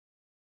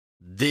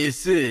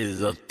This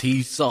is a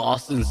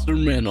T-Sauce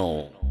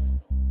instrumental.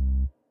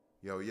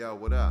 Yo,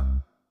 what up?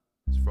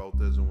 It's Fro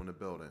Thizzle in the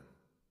building.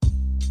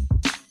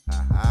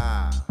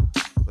 Ha.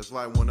 Let's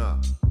light one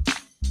up.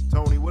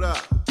 Tony, what up?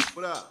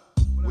 What up?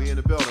 We in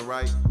the building,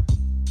 right?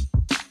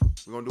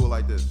 We're gonna do it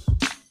like this.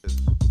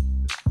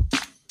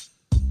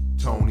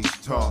 Tony's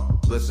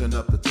talk, listen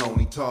up to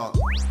Tony talk.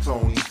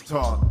 Tony's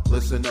talk,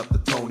 listen up to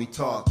Tony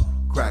talk.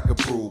 Crack a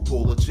brew,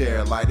 pull a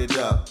chair, light it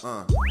up.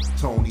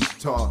 Tony's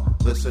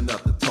talk, listen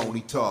up to Tony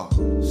talk.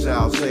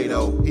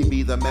 Salcedo, he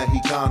be the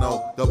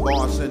Mexicano. The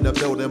boss in the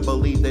building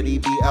believe that he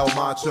be El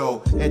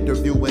Macho.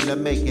 Interview in the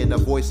making, the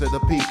voice of the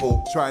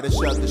people. Try to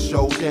shut the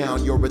show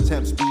down, your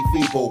attempts be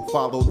feeble.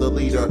 Follow the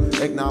leader,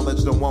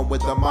 acknowledge the one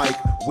with the mic.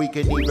 We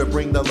can even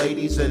bring the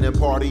ladies in and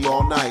party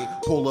all night.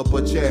 Pull up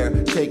a chair,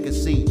 take a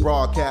seat,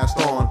 broadcast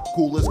on.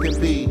 Cool as can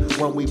be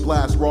when we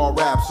blast raw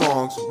rap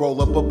songs.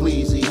 Roll up a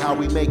bleezy, how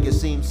we make it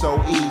seem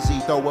so easy.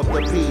 Throw up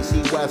the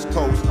PC, West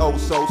Coast, oh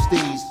so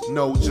steez.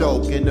 No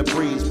joke, in the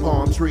breeze,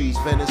 palm trees,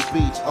 Venice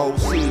Beach,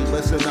 OC.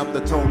 Listen up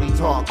to Tony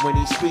talk when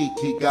he speak.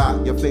 He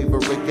got your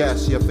favorite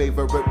guest, your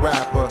favorite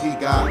rapper. He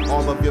got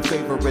all of your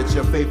favorites,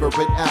 your favorite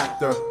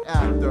actor.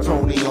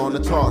 Tony on the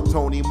talk,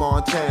 Tony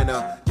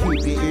Montana.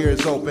 Keep your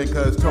ears open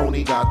cause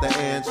Tony got the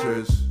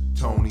answers.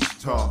 Tony's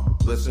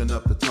talk, listen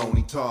up to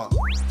Tony talk.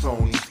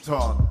 Tony's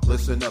talk,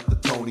 listen up to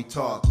Tony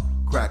talk.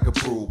 Crack a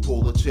brew,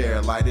 pull a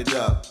chair, light it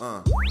up.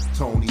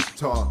 Tony's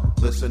talk,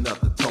 listen up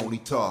to Tony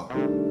talk.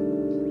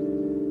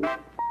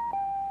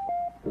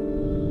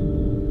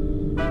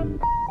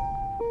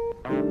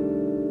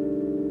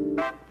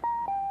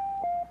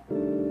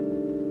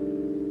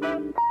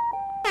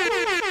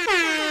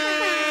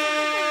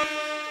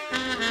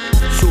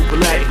 Super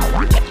light.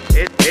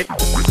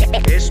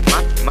 Es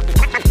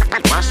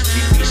más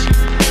difícil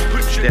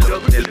de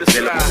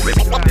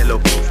lo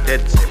que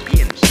usted se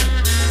piensa.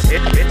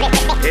 Es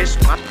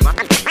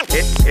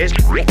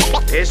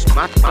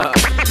más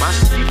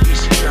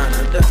difícil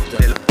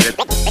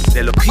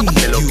de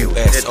lo que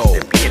usted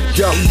se piensa.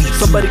 Yo,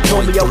 somebody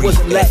told me I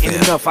wasn't Latin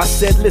enough. I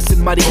said,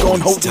 listen, mighty, go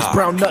and hold these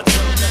brown nuts.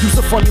 You's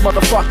a funny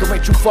motherfucker,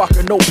 ain't you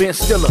fucker, no Ben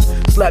Stiller.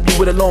 Slap you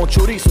with a long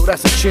chorizo,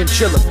 that's a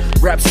chinchilla.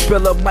 Rap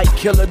spiller, mic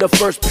killer, the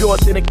first pure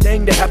authentic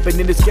thing that happened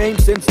in this game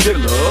since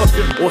Dilla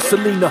or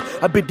Selena.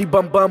 I bid the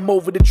bum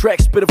over the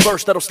track, spit a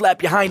verse that'll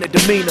slap your hyena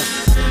demeanor.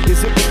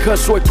 Is it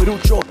because soy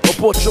perucho o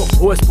pocho,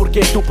 o es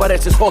porque tú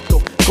pareces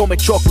joto? Come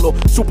choclo,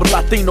 super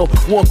latino,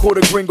 one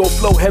quarter gringo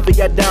flow, heavy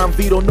at dime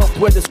Vito, no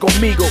puedes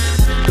conmigo.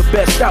 The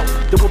best out,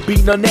 there will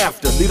be none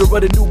after. Leader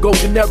of the new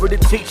golden era to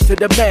teach to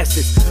the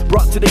masses.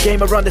 Brought to the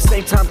game around the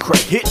same time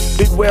Craig hit.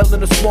 Big whale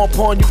in a small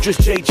pond, you just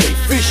JJ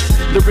Fish.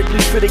 Lyrically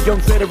fit a young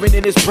veteran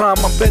in his prime.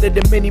 I'm better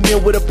than many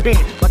men with a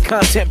pen. My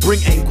content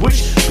bring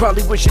anguish.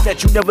 Probably wishing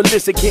that you never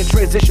listen. Can't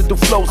transition through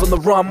flows on the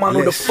rhyme. I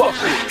know the fuck.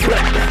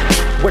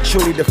 What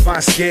truly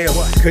defines skill?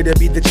 Could it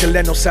be the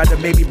Chileno side or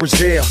maybe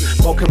Brazil?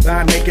 Both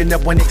combined making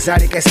up one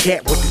exotic ass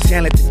cat with the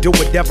talent to do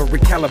whatever,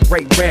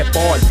 recalibrate rap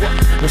art.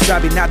 Não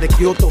sabe nada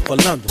que eu tô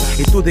falando,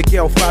 e tudo que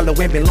eu falo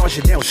é bem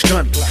longe de um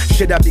escândalo.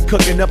 Shit I be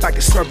cooking up, I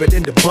can serve it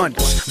in the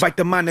bundles. Vai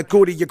tomar na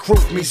cu to your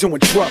crew, me in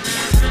trouble.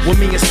 When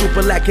me and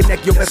Super Lack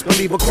connect, you best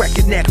believe we'll crack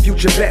your neck.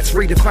 Future bets,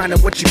 redefining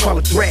what you call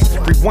a threat.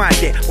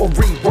 Rewind it, or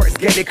rewords,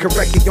 get it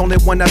correct. The only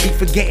one I be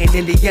forgetting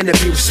in the end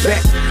of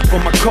respect. For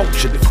my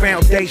culture, the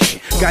foundation.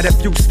 Got a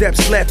few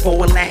steps left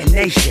for a Latin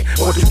nation.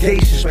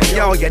 Portuguese, but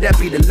y'all, yeah, that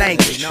be the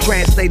language.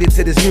 Translated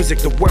to this music,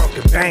 the world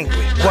can bang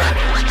with. What?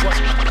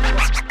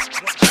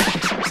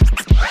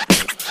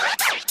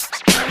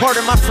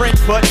 Pardon my French,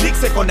 but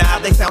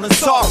Dixie-Conade, they soundin'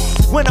 sorry.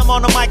 When I'm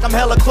on the mic, I'm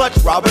hella clutch,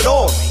 Robert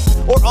Ory.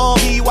 Or on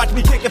me, watch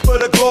me kick it for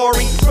the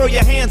glory. Throw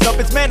your hands up,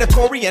 it's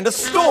mandatory, end of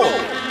story.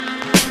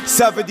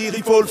 Ça veut dire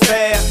il faut le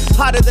faire.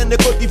 Hotter than the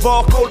Côte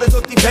d'Ivoire, cold as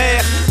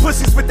hiver.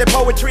 Pussies with their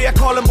poetry, I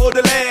call them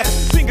Baudelaire.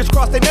 Fingers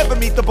crossed they never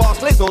meet the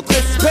boss, les autres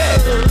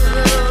respect.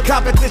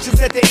 Competition's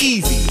at the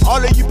easy.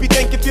 All of you be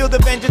thinking feel the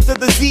vengeance of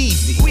the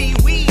ZZ.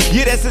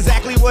 Yeah, that's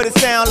exactly what it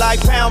sound like.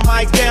 Pound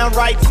mics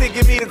downright, sick,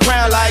 give me the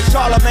crown like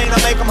Charlemagne,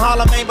 I make them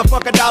holler, man, but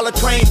fuck a dollar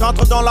train.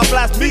 J'entre dans la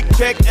place, big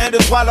check, and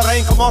it's while le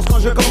rain commence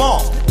quand je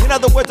commence. In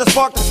other words, to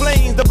spark the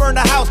flames, to burn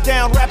the house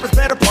down, rappers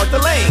better park the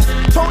lane.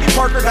 Tony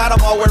Parker got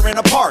them all wearing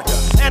a parka.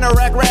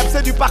 Anorak rap,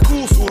 c'est du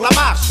parcours sur la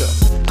marche.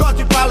 Quand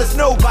tu parles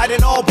Snow Bite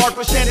and all bark,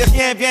 le chien de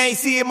rien, viens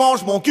ici et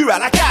mange mon cul à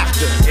la carte.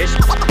 Es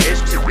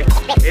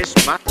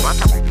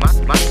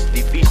más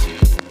difícil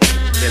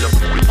de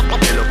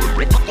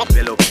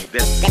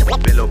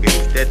lo que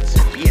usted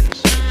se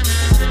piensa.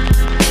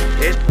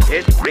 Es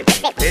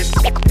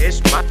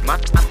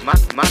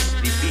más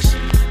difícil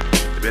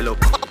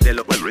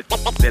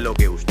de lo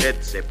que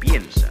usted se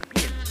piensa.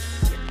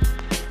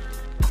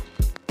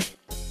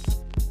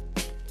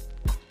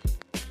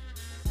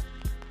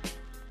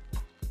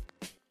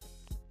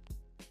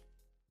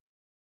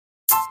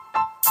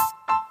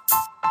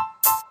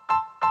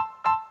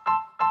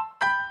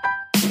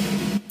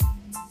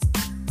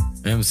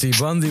 MC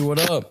Bundy, what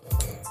up?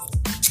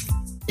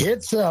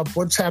 It's up.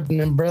 What's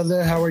happening,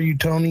 brother? How are you,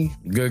 Tony?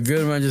 Good,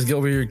 man. Just get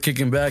over here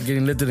kicking back,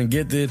 getting lifted and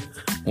gifted.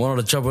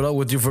 Wanted to chop it up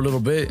with you for a little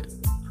bit.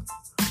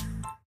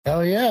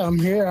 Hell yeah, I'm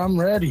here. I'm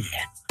ready.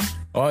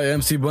 All right,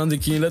 MC Bundy,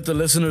 can you let the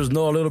listeners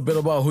know a little bit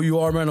about who you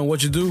are, man, and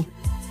what you do?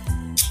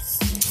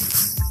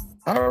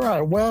 All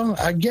right. Well,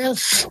 I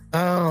guess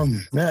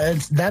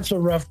that's a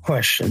rough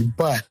question.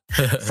 But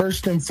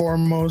first and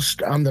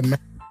foremost, I'm the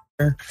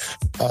master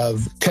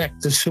of Tech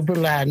the Super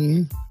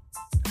Latin,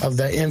 of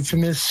the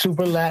infamous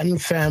Super Latin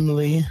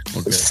family,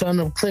 the son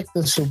of Click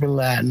the Super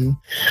Latin.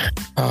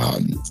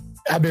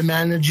 I've been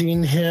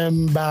managing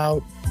him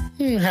about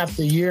half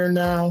the year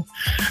now.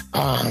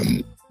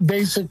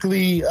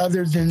 Basically,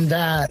 other than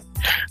that,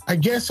 I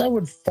guess I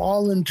would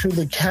fall into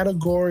the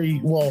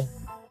category,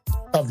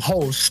 of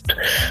host.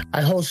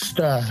 I've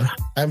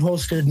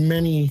hosted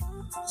many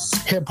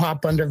hip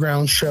hop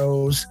underground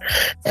shows,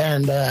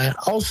 and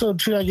also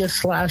too, I guess,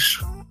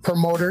 slash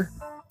promoter,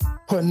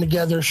 putting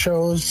together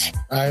shows.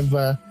 I've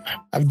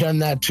done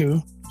that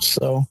too.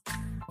 So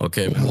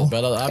okay,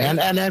 man.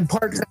 And then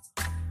part-time.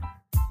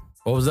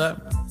 What was that?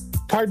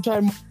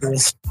 Part-time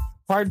artist.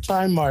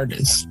 Part-time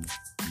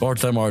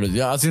artist.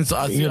 Yeah,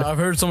 I've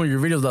heard some of your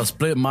videos that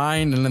Split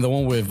Mind, and then the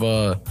one with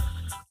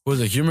was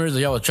it Humorous?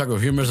 Yeah, with track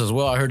with Humorous as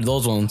well. I heard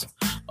those ones.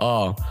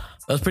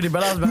 That's pretty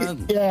badass,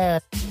 man. Yeah.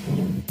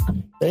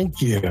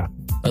 Thank you.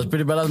 That's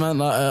pretty badass, man.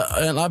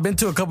 And I've been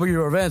to a couple of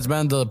your events,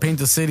 man. The Paint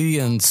the City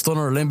and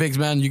Stoner Olympics,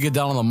 man. You get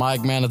down on the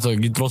mic, man.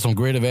 You throw some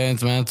great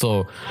events, man.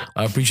 So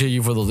I appreciate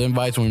you for those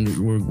invites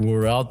when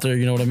we're out there.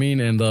 You know what I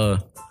mean? And how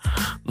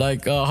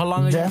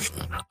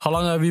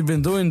long have you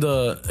been doing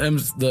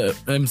the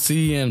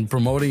MC and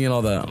promoting and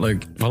all that?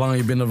 Like, how long have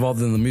you been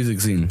involved in the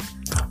music scene?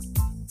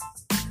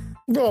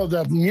 Well,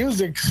 the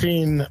music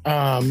scene,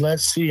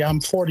 let's see, I'm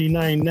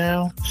 49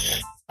 now.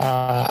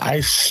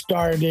 I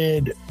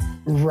started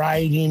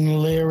writing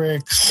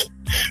lyrics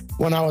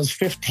when I was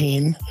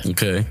 15.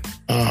 Okay.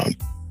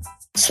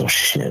 So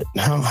shit,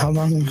 how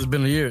long? It's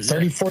been a year.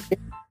 34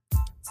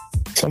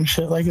 some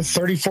shit like it,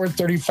 34,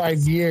 35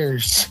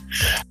 years.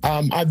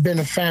 I've been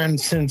a fan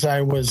since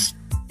I was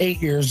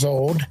 8 years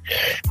old.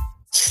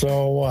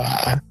 So,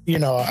 a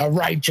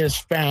righteous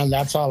fan,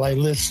 that's all I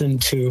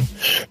listened to.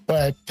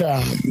 But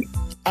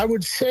I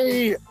would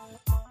say,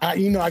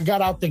 I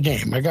got out the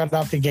game.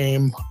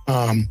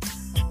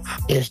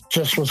 It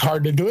just was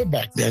hard to do it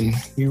back then.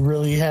 You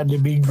really had to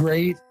be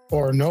great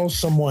or know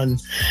someone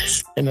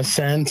in a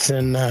sense.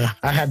 And I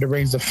had to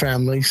raise a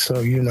family. So,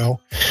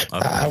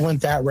 I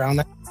went that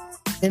round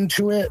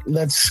into it.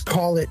 Let's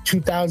call it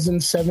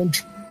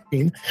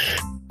 2017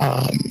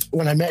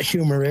 when I met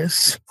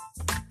Humorous.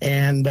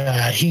 And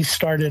he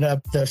started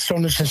up the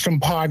Stoner System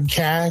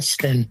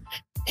podcast, and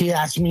he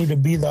asked me to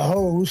be the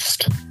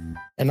host.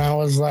 And I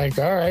was like,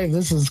 all right,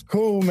 this is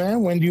cool,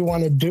 man. When do you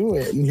want to do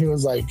it? And he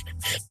was like,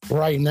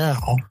 right now.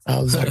 I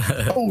was like,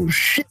 oh,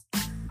 shit.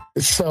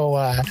 So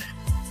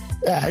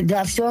I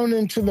got thrown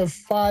into the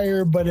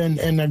fire, but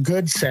in a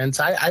good sense.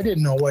 I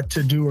didn't know what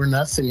to do or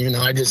nothing.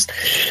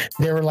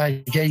 They were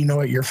like, hey, you know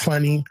what? You're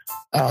funny.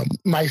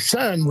 My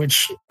son,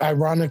 which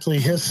ironically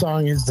his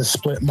song is the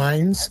Split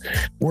Minds.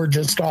 We're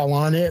just all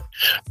on it.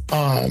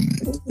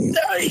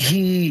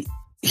 He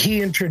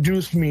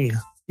introduced me,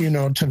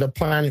 to the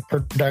Planet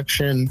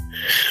Production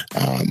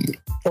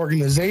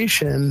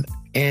organization,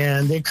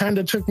 and they kind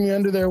of took me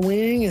under their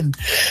wing. And,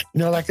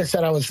 like I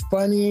said, I was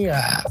funny.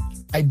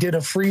 I did a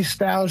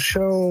freestyle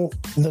show,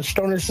 the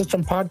Stoner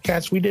System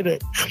podcast. We did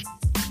it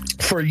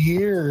for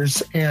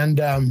years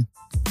and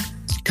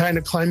kind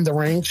of climbed the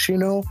ranks,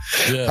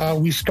 Yeah.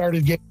 We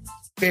started getting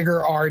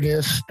bigger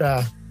artists,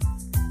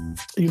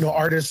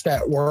 artists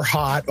that were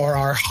hot or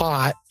are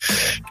hot.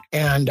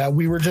 And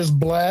we were just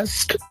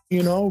blessed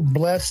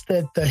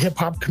that the hip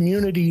hop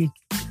community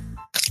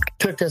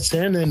took us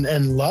in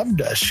and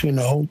loved us,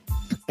 And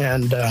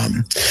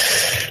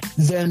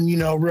then,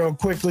 real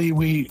quickly,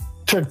 we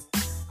took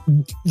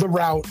the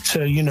route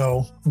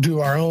to,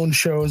 do our own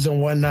shows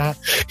and whatnot.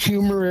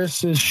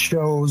 Humorous's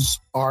shows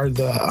are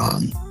the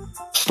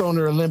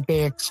Stoner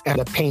Olympics and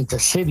the Paint the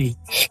City.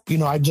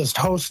 I just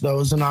host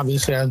those, and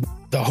obviously I'm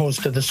the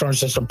host of the Stoner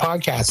System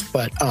podcast.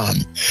 But,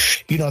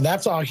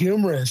 that's all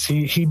Humorous.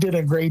 He did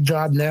a great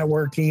job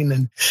networking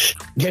and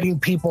getting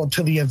people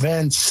to the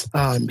events.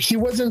 He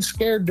wasn't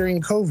scared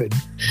during COVID.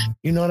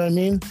 You know what I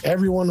mean?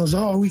 Everyone was,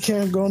 we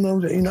can't go no,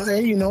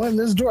 hey, you know what?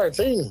 Let's do our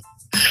thing.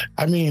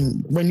 I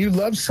mean, when you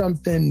love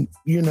something,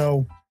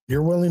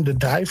 you're willing to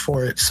die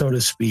for it, so to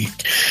speak.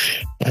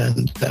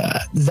 And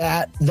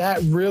that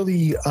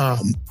really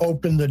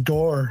opened the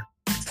door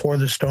for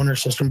the Stoner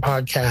System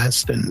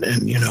podcast and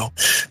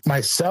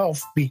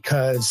myself,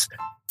 because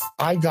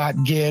I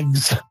got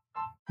gigs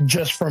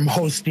just from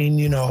hosting,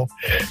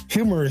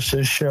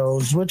 Humorous's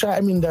shows, which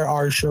there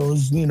are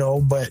shows,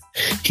 but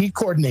he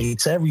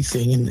coordinates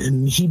everything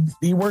and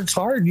he works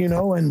hard,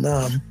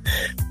 and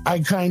I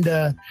kind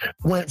of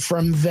went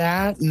from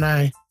that, and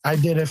I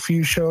did a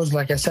few shows.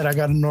 Like I said, I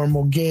got a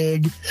normal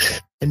gig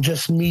and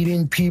just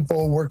meeting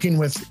people, working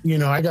with,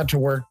 I got to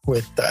work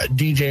with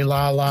DJ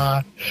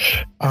Lala.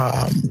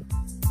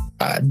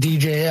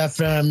 DJ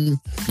FM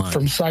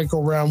from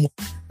Psycho Realm,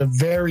 a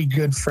very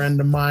good friend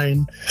of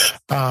mine.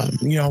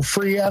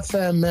 Free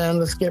FM, man.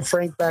 Let's get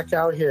Frank back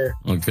out here.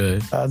 Okay.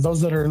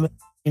 Those that are listening,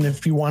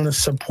 if you want to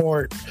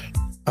support,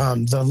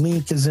 the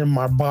link is in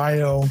my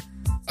bio.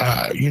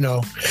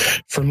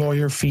 For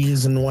lawyer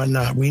fees and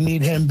whatnot. We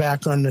need him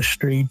back on the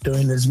street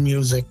doing his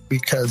music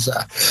because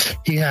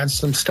he has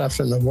some stuff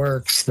in the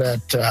works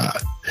that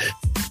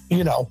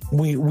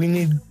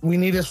we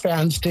need his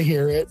fans to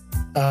hear it.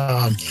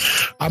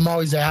 I'm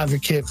always an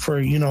advocate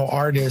for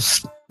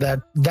artists.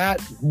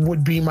 That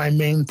would be my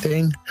main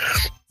thing.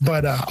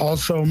 But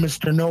also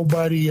Mr.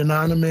 Nobody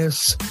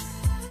Anonymous,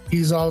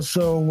 he's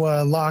also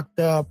locked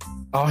up.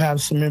 I'll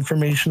have some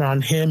information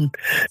on him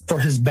for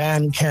his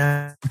band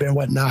camp and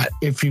whatnot.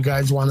 If you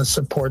guys want to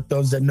support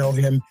those that know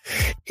him,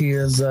 he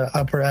is an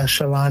upper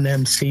echelon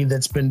MC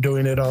that's been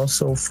doing it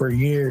also for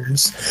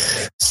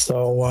years.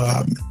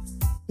 So,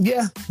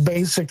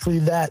 basically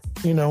that,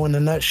 in a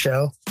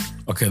nutshell.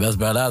 Okay, that's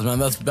badass,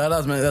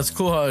 man. That's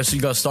cool how she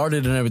got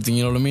started and everything,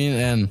 you know what I mean?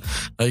 And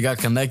you got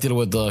connected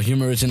with the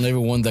humorist and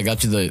everyone that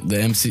got you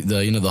the MC,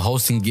 the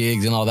hosting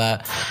gigs and all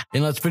that.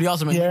 It's pretty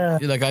awesome, man. Yeah.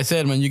 Like I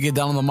said, man, you get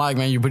down on the mic,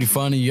 man, you're pretty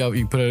funny. You're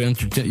an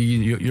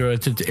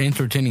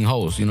entertaining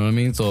host, you know what I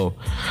mean? So,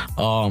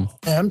 I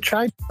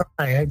try,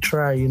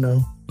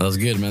 That's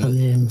good, man. I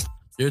mean,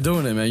 you're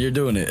doing it, man. You're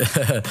doing it.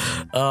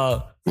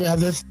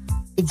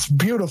 It's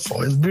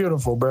beautiful. It's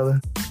beautiful, brother.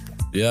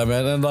 Yeah,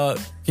 man. And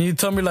can you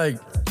tell me,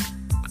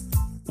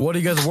 what are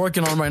you guys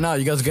working on right now?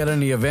 You guys got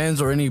any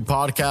events or any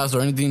podcasts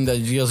or anything that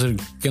you guys are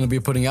going to be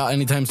putting out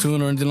anytime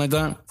soon or anything like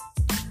that?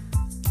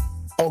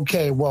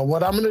 Okay, well,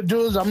 what I'm going to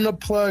do is I'm going to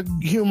plug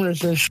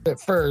Humorous and shit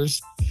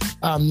first.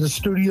 The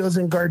studio's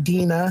in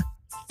Gardena.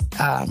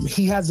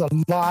 He has a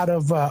lot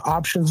of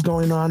options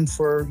going on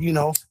for,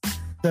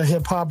 the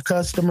hip-hop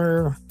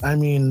customer. I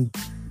mean,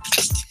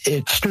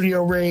 it's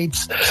studio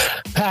rates,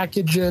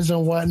 packages,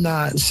 and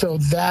whatnot. So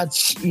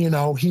that's,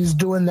 he's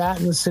doing that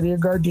in the city of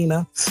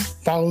Gardena.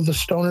 Follow the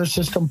Stoner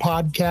System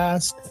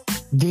podcast.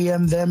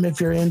 DM them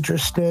if you're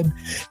interested.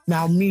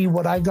 Now,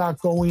 what I got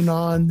going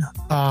on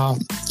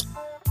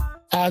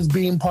as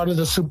being part of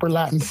the Super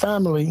Latin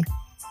family,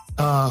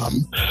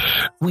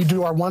 we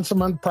do our once a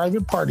month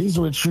private parties,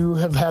 which you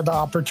have had the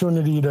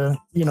opportunity to,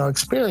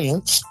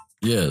 experience.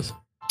 Yes.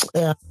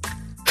 And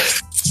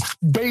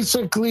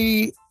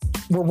basically,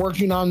 we're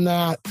working on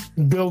that,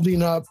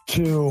 building up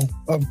to,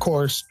 of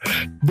course,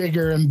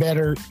 bigger and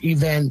better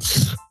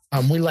events.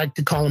 We like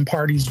to call them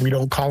parties. We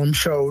don't call them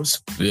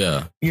shows.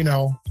 Yeah.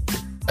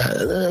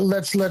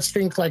 Let's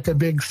think like a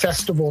big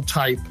festival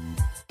type,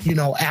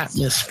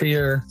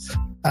 atmosphere,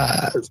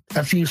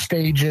 a few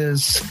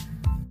stages,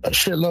 a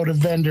shitload of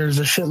vendors,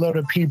 a shitload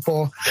of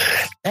people.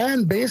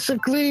 And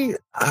basically,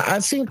 I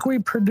think we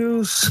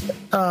produce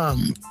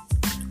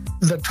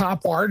the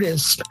top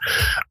artists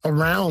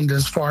around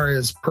as far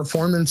as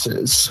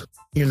performances.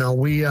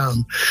 We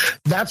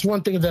that's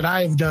one thing that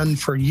I've done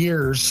for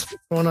years,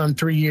 going on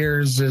 3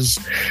 years, is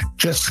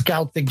just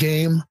scout the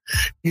game,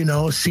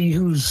 see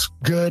who's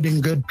good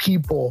and good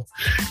people,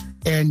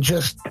 and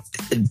just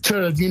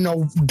to,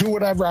 do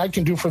whatever I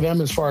can do for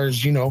them as far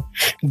as,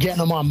 getting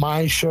them on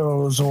my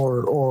shows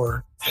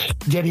or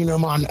getting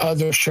them on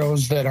other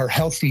shows that are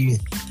healthy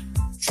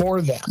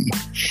for them.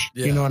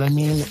 Yeah. You know what I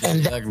mean? And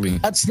exactly.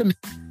 That's the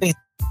thing.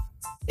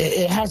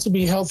 It has to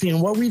be healthy. And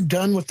what we've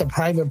done with the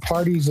private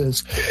parties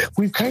is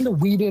we've kind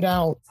of weeded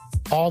out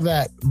all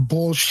that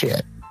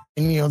bullshit.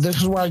 And, this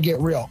is where I get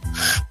real.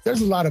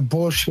 There's a lot of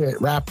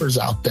bullshit rappers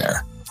out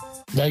there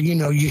that,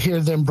 you hear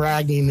them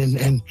bragging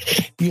and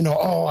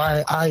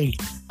I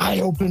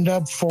opened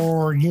up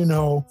for, I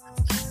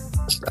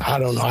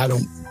don't know.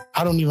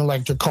 I don't even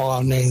like to call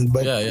out names,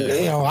 but,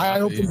 I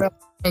opened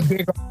up a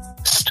big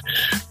artist,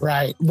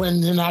 right?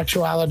 When in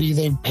actuality,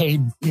 they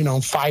paid,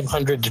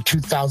 $500 to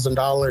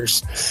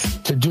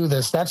 $2,000 to do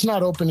this. That's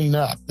not opening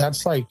up.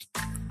 That's like,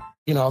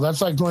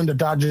 that's like going to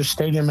Dodger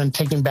Stadium and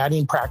taking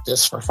batting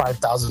practice for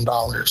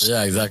 $5,000.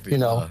 Yeah, exactly.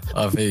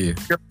 I feel you.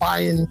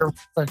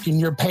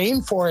 You're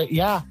paying for it,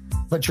 yeah,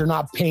 but you're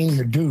not paying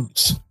your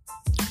dues.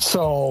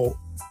 So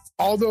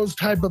all those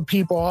type of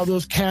people, all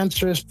those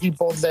cancerous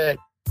people that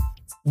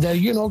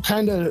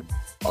kind of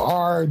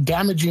are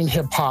damaging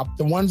hip hop,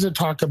 the ones that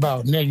talk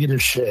about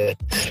negative shit,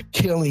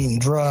 killing,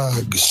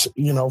 drugs,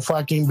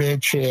 fucking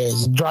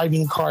bitches,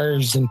 driving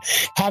cars and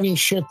having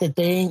shit that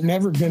they ain't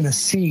never gonna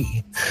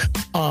see.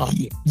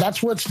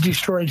 That's what's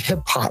destroyed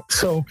hip hop.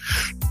 So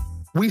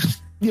we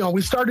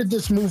started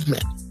this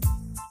movement,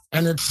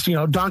 and it's,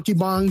 Donkey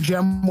Bong,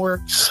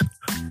 Gemworks,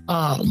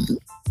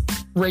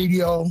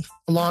 Radio,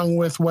 along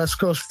with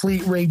West Coast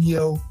Fleet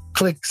Radio,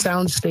 Click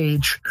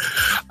Soundstage,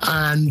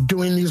 and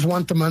doing these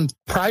once-a-month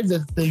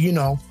private that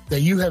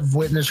you have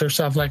witnessed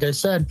yourself, like I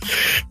said.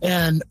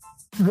 And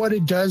what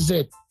it does,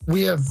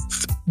 we have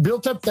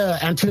built up the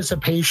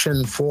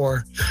anticipation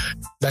for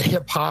the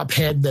hip-hop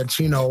head that's,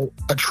 a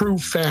true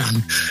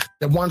fan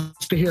that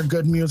wants to hear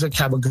good music,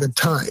 have a good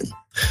time,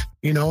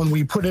 and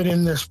we put it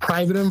in this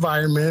private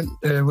environment,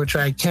 which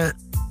I can't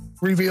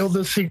reveal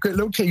the secret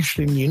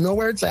location. You know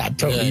where it's at,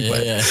 Tony.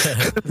 Yeah.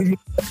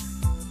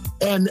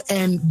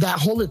 And that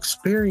whole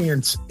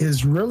experience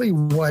is really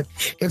what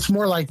it's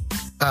more like.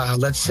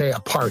 Let's say a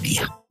party,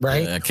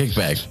 right? Yeah,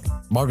 kickback,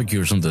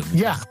 barbecue or something.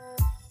 Yeah,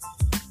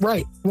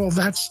 right. Well,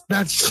 that's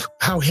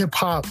how hip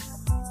hop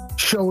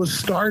shows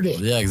started.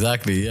 Yeah,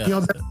 exactly. Yeah. You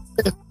know,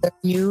 the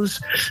news.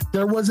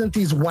 There wasn't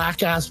these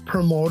whack ass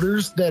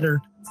promoters that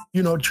are,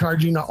 you know,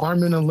 charging an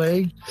arm and a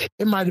leg.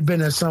 It might have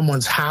been at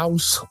someone's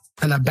house,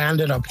 an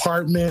abandoned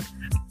apartment,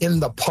 in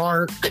the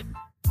park.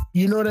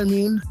 You know what I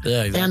mean?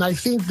 Yeah. Exactly. And I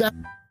think that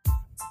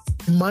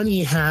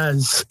money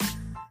has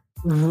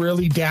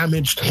really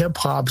damaged hip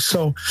hop.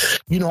 So,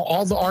 you know,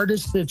 all the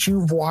artists that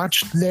you've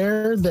watched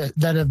there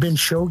that have been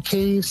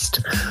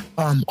showcased,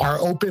 our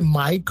open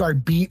mic, our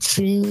beat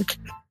sync,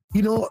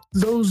 you know,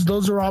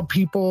 those are all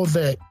people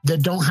that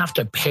don't have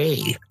to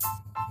pay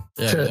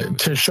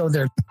to show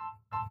their,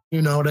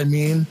 you know what I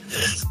mean?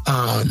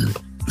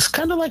 It's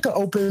kind of like an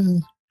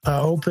open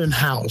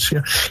house.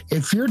 Yeah.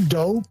 If you're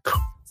dope,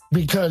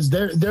 because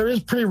there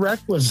is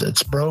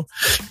prerequisites, bro.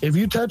 If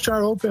you touch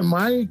our open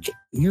mic,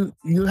 you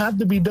have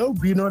to be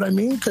dope. You know what I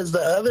mean? Because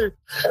the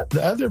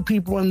other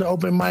people in the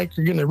open mic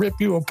are gonna rip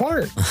you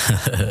apart.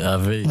 I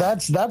mean.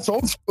 That's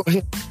old school.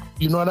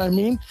 You know what I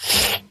mean?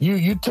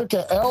 You took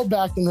an L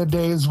back in the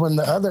days when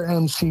the other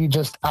MC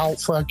just out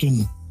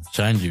fucking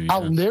shined you,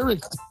 out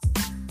lyric,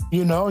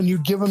 you know, and you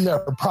give them their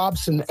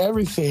props and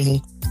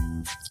everything.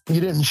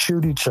 You didn't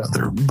shoot each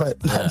other, but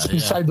that's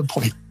beside the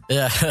point.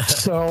 Yeah.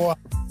 So.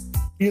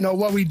 You know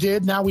what we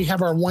did? Now we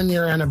have our 1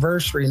 year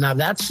anniversary. Now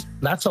that's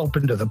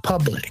open to the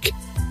public.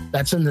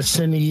 That's in the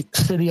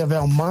city of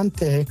El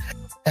Monte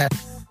at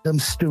the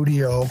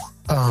studio.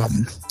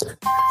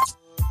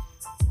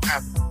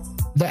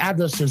 The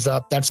address is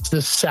up. That's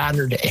this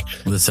Saturday.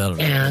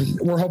 And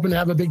we're hoping to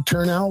have a big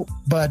turnout.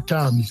 But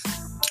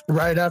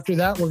right after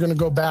that, we're going to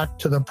go back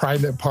to the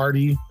private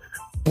party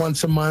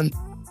once a month,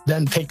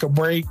 then take a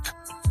break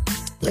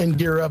and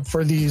gear up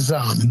for these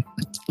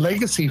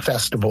legacy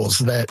festivals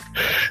that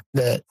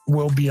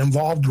we'll be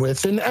involved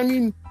with. And I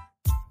mean,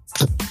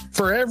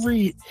 for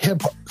every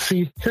hip hop,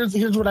 see, here's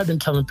what I've been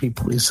telling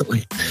people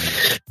recently.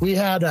 We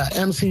had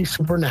MC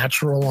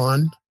Supernatural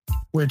on,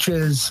 which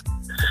is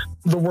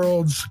the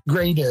world's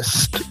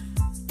greatest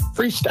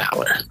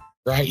freestyler,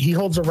 right? He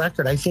holds a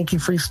record. I think he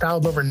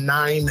freestyled over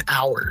 9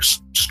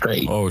 hours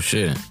straight. Oh,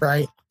 shit.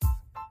 Right?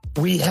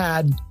 We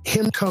had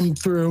him come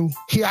through.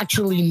 He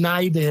actually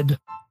knighted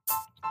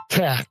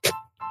Tech,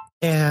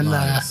 and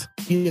nice.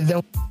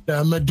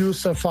 Then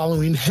Medusa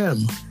following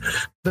him.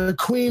 The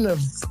queen of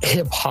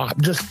hip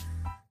hop, just,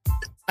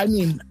 I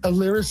mean, a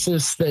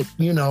lyricist that,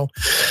 you know,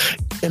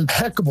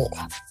 impeccable.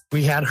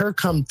 We had her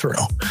come through.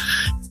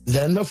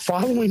 Then the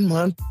following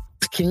month,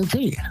 King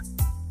T.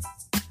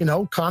 You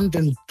know,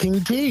 Compton,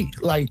 King T.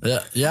 Like,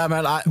 yeah,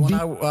 man. When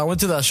I went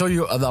to that show,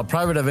 the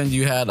private event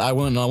you had, I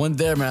went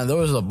there, man. There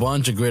was a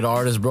bunch of great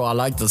artists, bro. I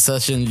liked the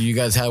session you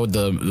guys had with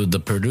the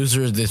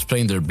producers, just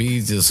playing their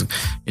beats, just,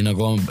 you know,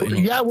 going.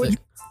 You know,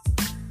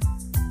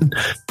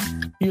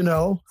 you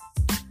know,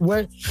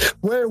 where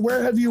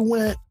have you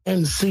went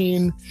and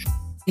seen,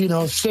 you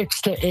know,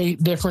 6 to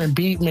 8 different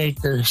beat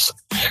makers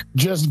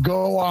just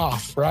go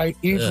off, right?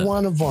 Each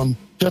one of them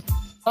just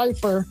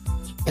cipher.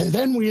 And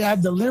then we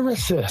had the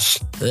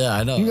lyricist. Yeah,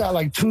 I know. You got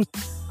like 2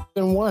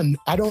 in 1.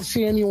 I don't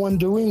see anyone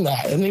doing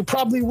that. And they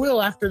probably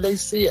will after they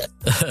see it.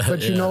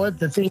 But you know what?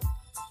 The thing,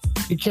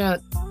 you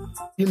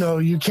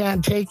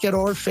can't take it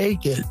or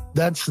fake it.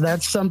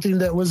 That's something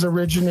that was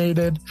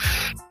originated,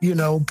 you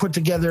know, put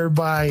together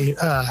by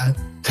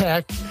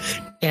Tech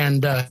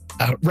and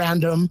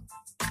Random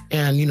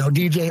and, you know,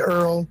 DJ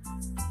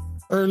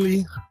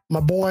Early, my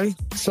boy.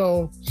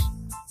 So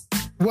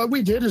what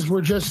we did is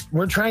we're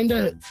trying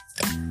to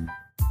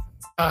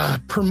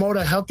promote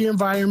a healthy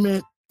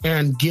environment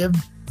and give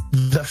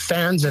the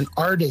fans and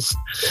artists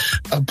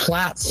a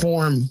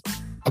platform,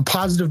 a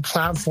positive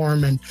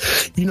platform. And,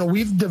 you know,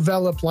 we've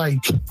developed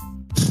like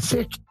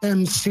sick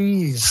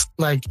MCs.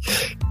 Like,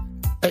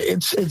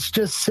 it's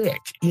just sick.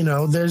 You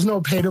know, there's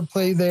no pay to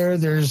play there.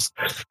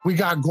 We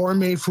got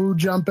gourmet food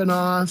jumping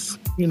off,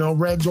 you know,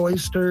 Red's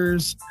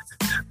Oysters,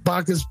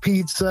 Baca's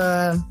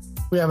Pizza.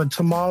 We have a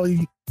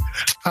tamale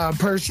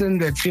person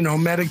that's, you know,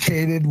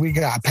 medicated. We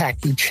got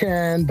Paki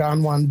Chan,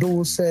 Don Juan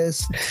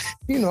Dulces.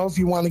 You know, if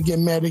you want to get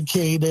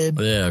medicated.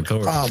 Yeah, of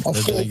course. A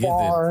full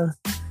bar.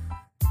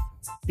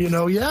 You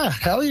know, yeah,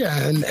 hell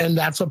yeah. And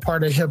that's a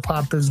part of hip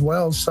hop as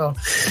well. So,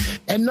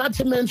 and not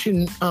to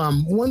mention,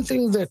 one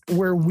thing that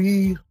where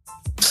we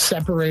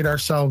separate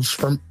ourselves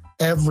from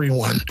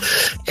everyone,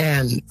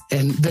 and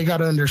they got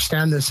to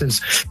understand this,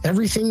 is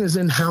everything is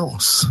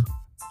in-house.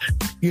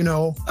 You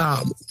know,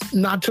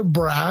 not to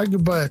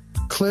brag, but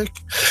Click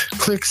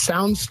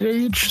Sound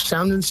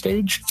and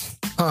Stage.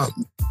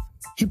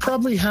 He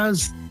probably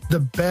has the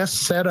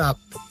best setup,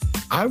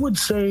 I would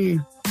say,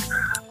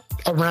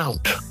 around.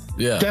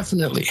 Yeah,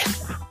 definitely.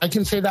 I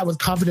can say that with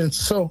confidence.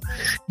 So,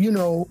 you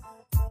know,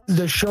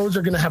 the shows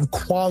are going to have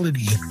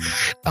quality.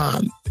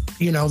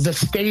 the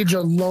stage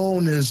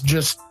alone is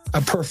just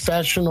a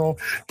professional.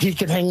 He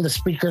could hang the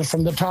speakers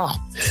from the top,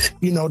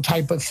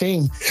 type of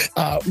thing.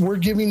 We're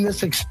giving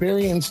this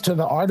experience to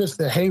the artist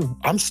that, hey,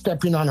 I'm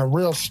stepping on a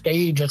real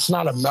stage. It's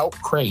not a milk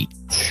crate,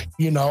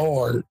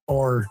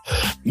 or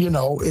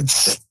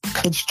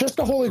it's just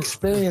a whole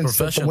experience.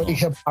 The way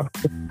hip hop.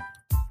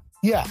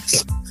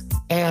 Yes.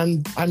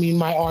 And I mean,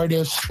 my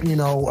artist,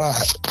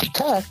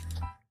 Tech,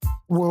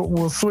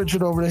 we'll switch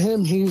it over to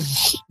him.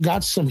 He's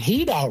got some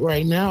heat out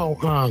right now.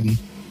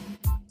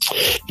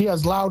 He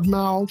has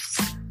Loudmouth.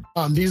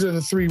 These are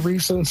the 3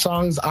 recent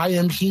songs. I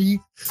Am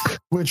He,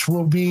 which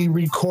will be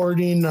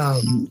recording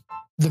the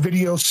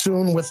video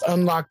soon with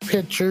Unlock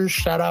Pictures.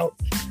 Shout out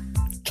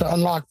to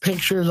Unlock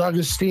Pictures,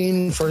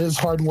 Augustine, for his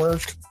hard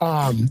work.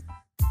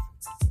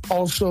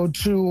 Also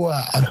to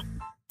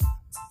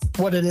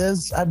What It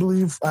Is, I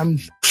believe.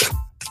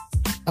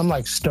 I'm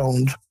like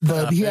stoned,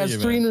 but he has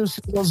 3 new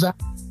singles out,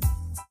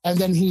 and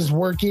then he's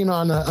working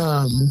on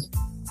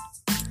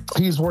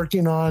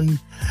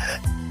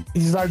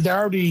they're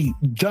already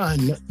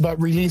done,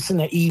 but releasing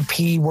an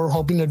EP. We're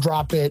hoping to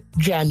drop it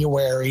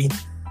January.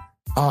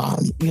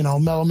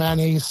 Mellow Man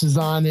Ace is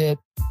on it.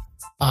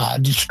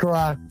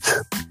 Destruct.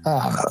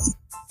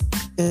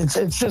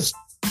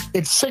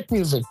 It's sick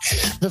music.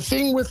 The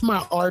thing with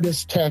my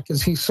artist Tech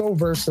is he's so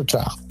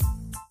versatile.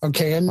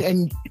 Okay,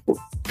 and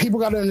people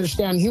got to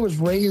understand he was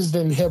raised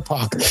in hip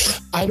hop.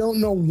 I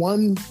don't know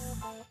one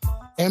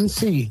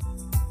MC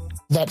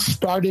that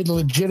started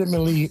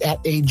legitimately at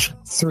age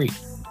 3.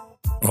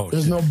 Oh,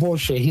 there's no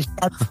bullshit. He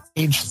started at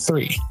age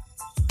 3.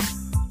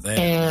 Damn.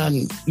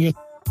 And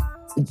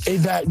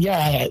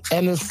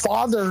and his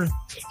father.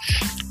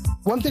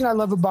 One thing I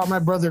love about my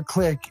brother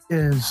Click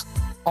is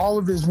all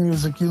of his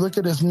music. You look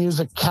at his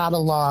music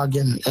catalog,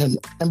 and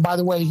by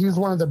the way, he's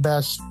one of the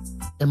best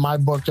in my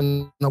book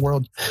in the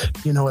world.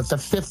 At the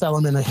 5th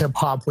element of hip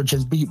hop, which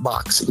is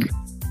beatboxing.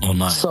 Oh,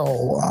 nice.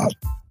 So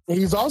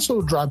he's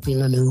also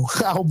dropping a new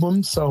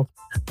album, so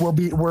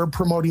we're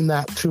promoting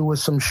that too with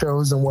some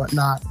shows and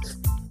whatnot.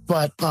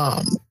 But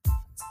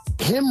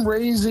him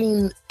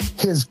raising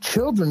his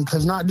children,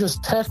 because not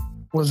just Tech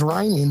was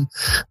rhyming,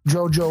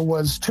 JoJo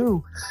was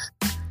too.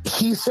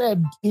 He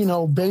said,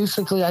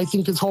 basically, I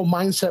think his whole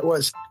mindset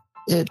was,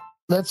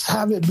 let's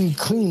have it be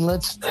clean.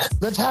 Let's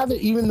have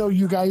it, even though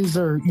you guys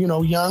are,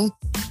 young,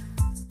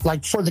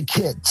 like for the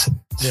kids,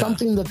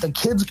 something that the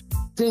kids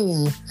can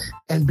sing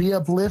and be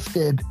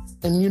uplifted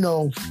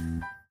and,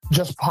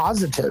 just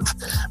positive,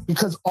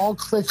 because all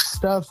Click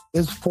stuff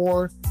is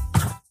for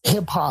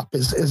hip hop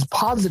is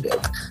positive.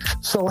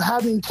 So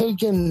having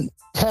taken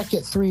Tech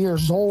at 3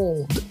 years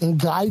old and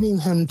guiding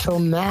him till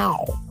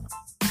now,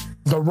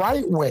 the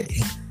right way,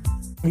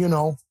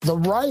 the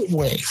right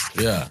way.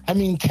 Yeah. I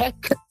mean, Tech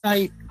can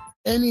write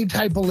any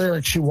type of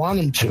lyrics you want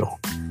him to.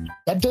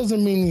 That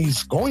doesn't mean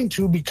he's going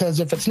to, because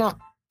if it's not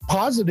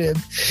positive,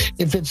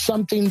 if it's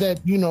something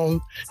that,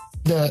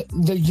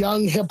 the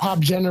young hip hop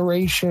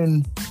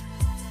generation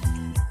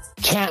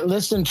can't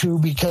listen to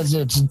because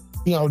it's,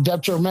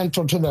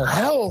 detrimental to their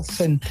health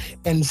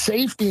and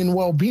safety and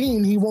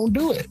well-being, he won't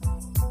do it.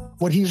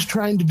 What he's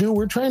trying to do,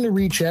 we're trying to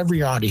reach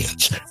every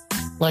audience.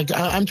 Like,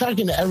 I'm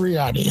talking to every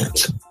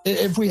audience.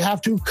 If we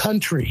have to,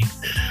 country,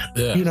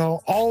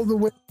 all the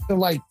way to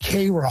like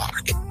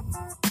K-Rock.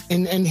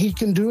 And he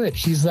can do it.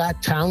 He's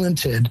that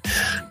talented.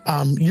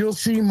 You'll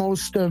see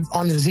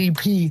on his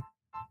EP,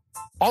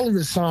 all of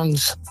his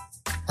songs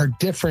are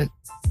different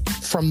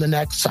from the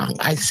next song.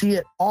 I see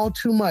it all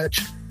too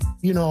much.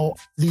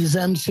 These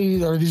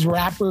MCs or these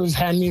rappers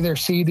hand me their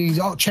CDs.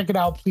 Oh, check it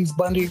out, please,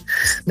 Bundy.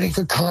 Make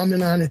a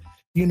comment on it.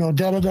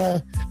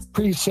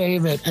 Please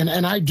save it.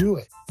 And I do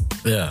it.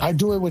 Yeah. I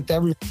do it with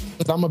everything.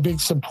 I'm a big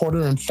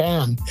supporter and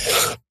fan.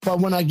 But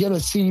when I get a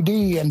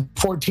CD and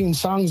 14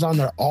 songs on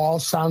there all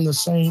sound the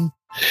same,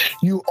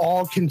 you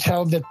all can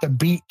tell that the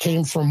beat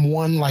came from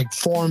one like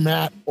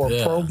format or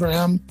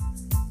program.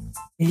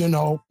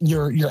 Your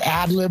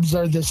ad-libs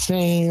are the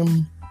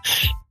same.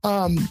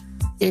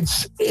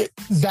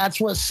 That's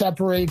what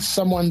separates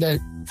someone that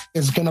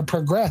is going to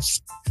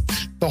progress.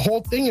 The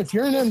whole thing, if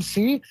you're an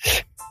MC,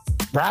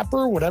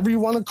 rapper, whatever you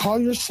want to call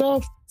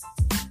yourself,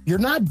 you're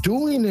not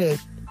doing it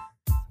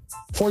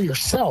for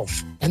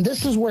yourself. And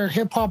this is where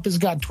hip hop has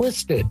got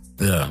twisted.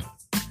 Yeah.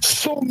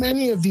 So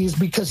many of these,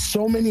 because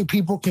so many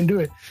people can do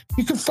it.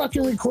 You can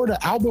fucking record an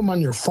album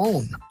on your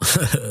phone.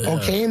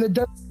 Okay. And it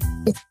does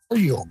it for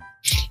you.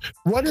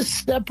 What is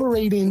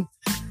separating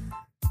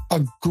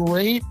a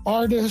great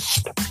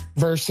artist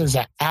versus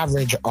an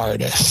average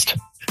artist?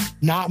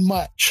 Not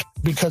much,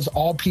 because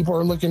all people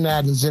are looking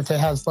at is if it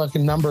has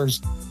fucking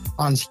numbers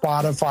on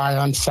Spotify,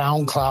 on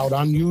SoundCloud,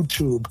 on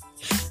YouTube.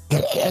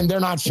 And they're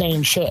not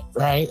saying shit,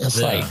 right?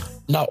 It's like,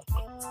 no.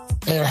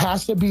 There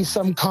has to be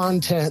some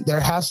content. There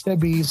has to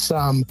be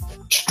some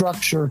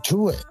structure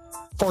to it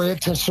for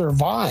it to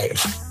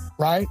survive,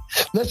 right?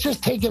 Let's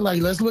just take it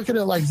let's look at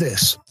it like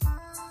this.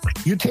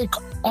 You take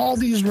all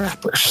these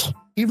rappers,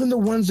 even the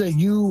ones that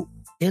you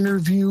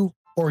interview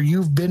or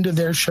you've been to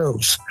their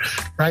shows,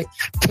 right?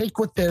 Take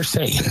what they're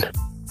saying.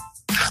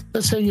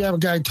 let's say you have a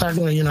guy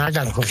talking, I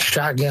got a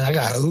shotgun, I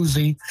got a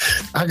Uzi,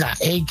 I got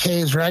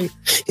AKs, right?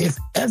 If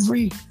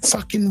every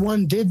fucking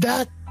one did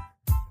that,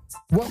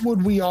 what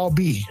would we all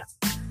be?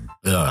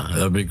 Yeah,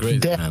 that'd be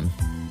great, dead. Man.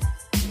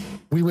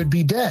 We would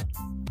be dead.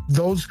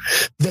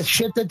 The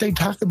shit that they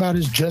talk about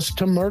is just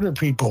to murder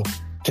people,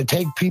 to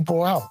take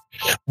people out.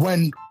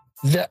 When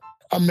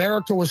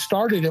America was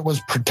started, it was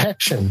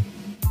protection.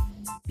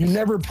 You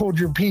never pulled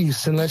your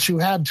piece unless you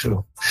had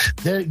to.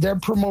 They're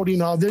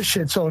promoting all this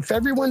shit. So if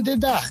everyone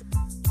did that,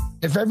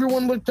 if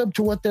everyone looked up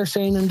to what they're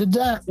saying and did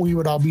that, we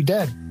would all be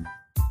dead.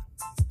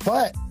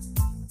 But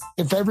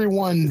if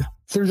everyone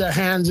threw their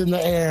hands in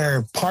the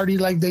air, party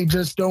like they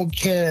just don't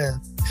care,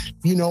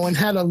 and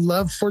had a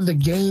love for the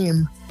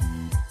game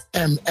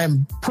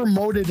and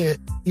promoted it,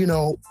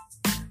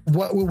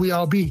 what would we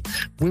all be?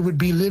 We would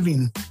be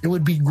living. It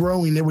would be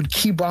growing. It would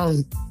keep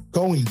on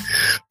going.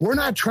 We're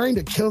not trying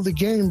to kill the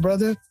game,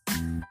 brother.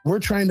 We're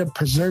trying to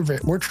preserve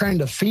it. We're trying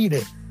to feed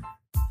it.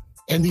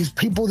 And these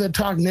people that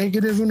talk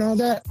negative and all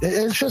that,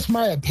 it's just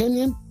my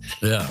opinion.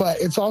 Yeah.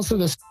 But it's also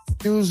the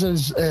views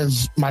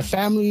as my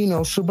family,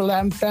 Super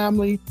Latin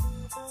family,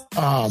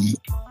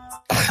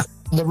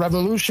 the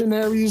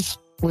revolutionaries,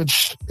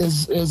 which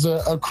is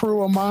a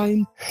crew of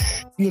mine,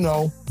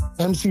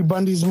 MC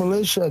Bundy's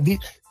militia.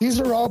 These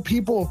are all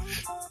people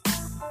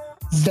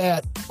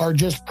that are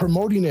just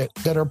promoting it,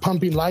 that are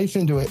pumping life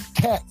into it.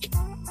 Tech,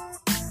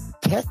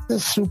 the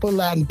Super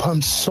Latin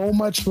pumps so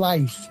much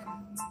life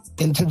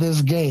into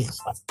this game.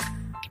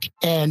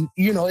 And,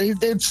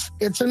 it's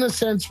in a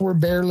sense, we're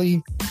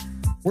barely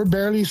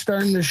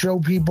starting to show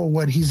people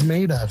what he's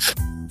made of.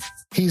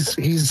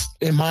 He's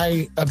in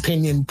my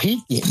opinion,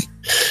 peaking.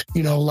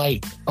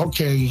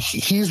 Okay,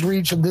 he's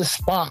reaching this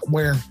spot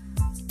where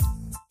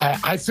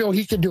I feel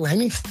he could do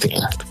anything,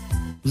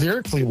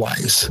 lyrically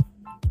wise,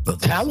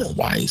 talent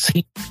wise.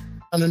 He's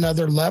on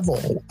another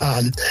level.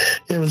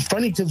 It was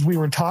funny because we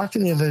were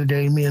talking the other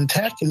day, me and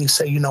Tech, and he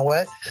said, you know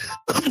what?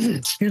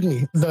 Excuse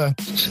me.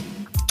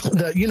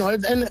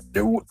 And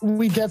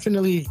we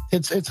definitely,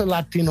 it's a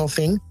Latino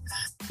thing,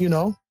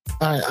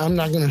 I'm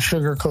not going to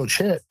sugarcoat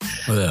shit.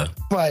 Yeah.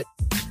 But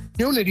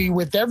unity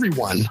with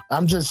everyone.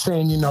 I'm just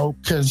saying,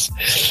 because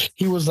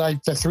he was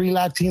like the 3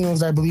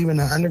 Latinos, I believe, in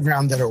the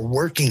underground that are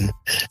working,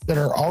 that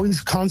are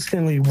always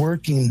constantly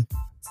working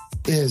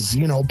is,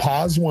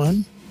 Pause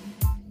One,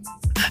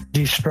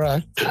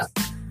 Destruct,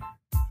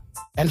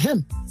 and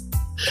him.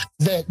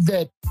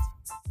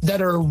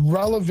 That are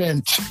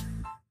relevant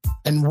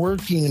and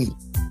working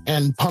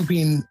and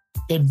pumping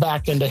it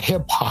back into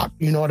hip hop.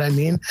 You know what I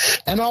mean?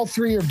 And all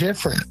three are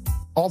different.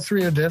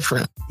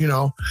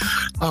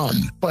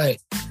 But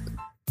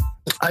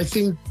I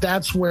think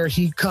that's where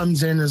he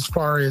comes in as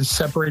far as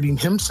separating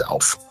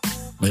himself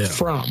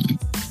from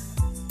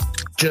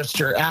just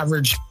your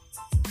average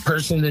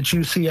person that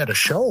you see at a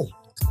show.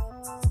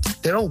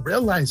 They don't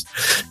realize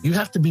you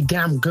have to be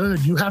damn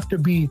good. You have to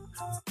be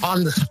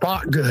on the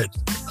spot good.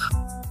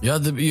 You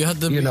have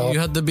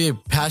to be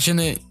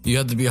passionate. You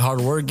have to be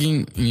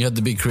hardworking. And you have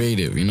to be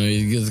creative.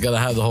 You just gotta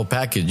have the whole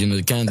package.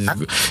 You can't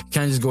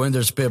just go in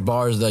there spit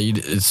bars that you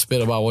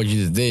spit about what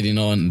you just did.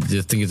 And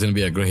just think it's gonna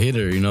be a great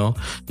hitter. You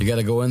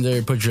gotta go in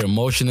there, put your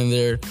emotion in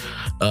there,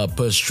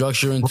 put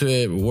structure into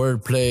it,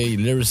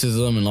 wordplay,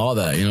 lyricism, and all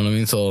that. You know what I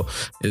mean? So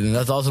and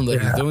that's awesome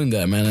that he's doing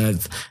that, man.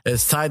 And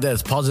it's tied that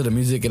it's positive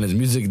music and it's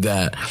music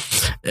that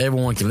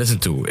everyone can listen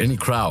to. Any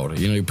crowd.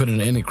 You put it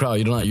in any crowd.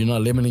 You're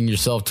not limiting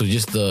yourself to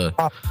just the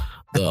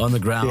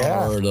underground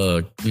or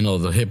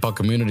the hip hop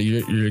community.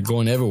 You're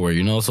going everywhere,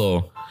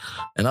 so,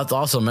 and that's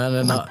awesome, man.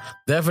 And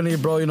definitely,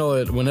 bro,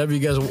 whenever you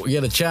guys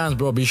get a chance,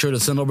 bro, be sure to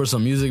send over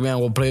some music, man.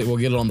 We'll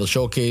get it on the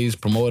showcase,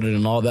 promote it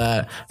and all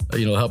that,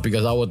 help you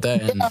guys out with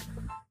that. And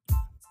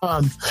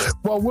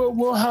well,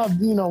 we'll have,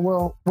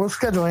 we'll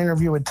schedule an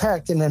interview with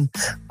Tech, and then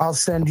I'll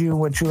send you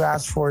what you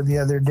asked for the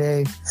other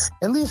day.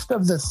 At least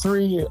of the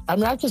 3, I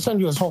mean, I can send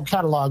you his whole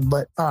catalog,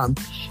 but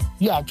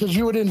because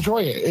you would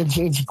enjoy it.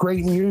 It's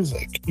great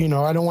music.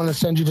 I don't want to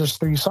send you just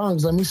 3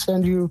 songs. Let me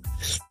send you,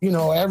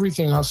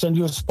 everything. I'll send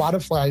you a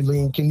Spotify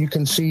link, and you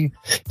can see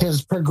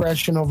his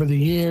progression over the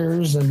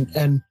years,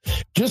 and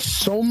just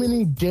so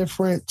many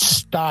different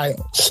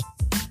styles.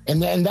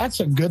 And that's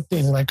a good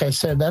thing. Like I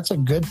said, that's a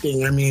good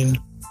thing. I mean,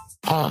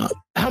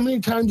 how many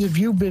times have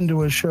you been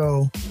to a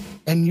show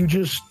and you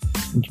just,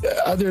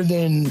 other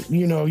than,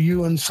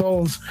 you and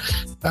Souls,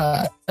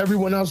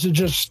 everyone else is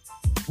just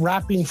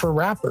rapping for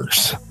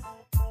rappers?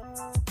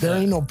 There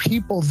ain't no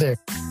people there.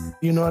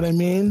 You know what I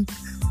mean?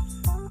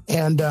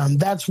 And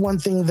that's one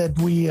thing that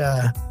we,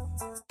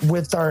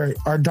 with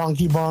our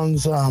Donkey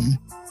Bongs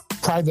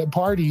private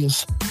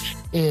parties,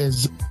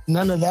 is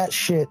none of that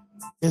shit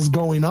is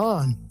going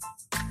on.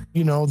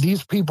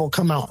 These people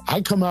come out.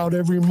 I come out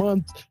every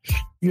month.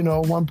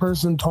 One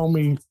person told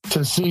me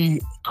to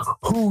see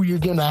who you're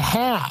going to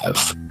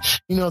have.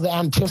 The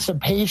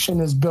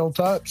anticipation is built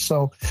up.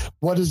 So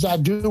what does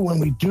that do when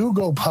we do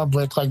go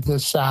public like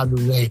this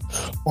Saturday,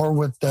 or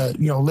with the,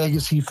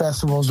 legacy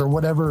festivals or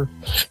whatever,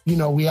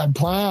 we had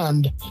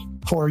planned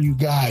for you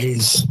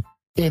guys?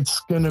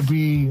 It's going to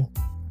be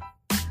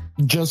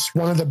just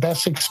one of the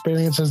best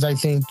experiences, I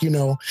think,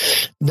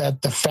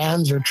 that the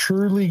fans are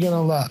truly going to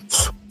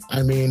love.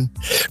 I mean,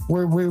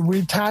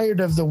 we're tired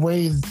of the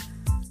way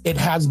it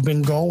has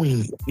been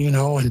going,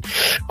 and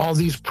all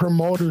these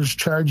promoters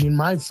charging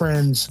my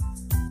friends,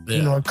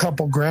 a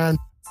couple grand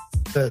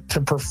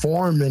to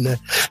perform. And,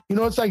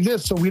 it's like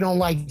this. So we don't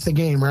like the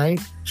game, right?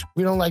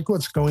 We don't like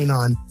what's going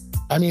on.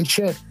 I mean,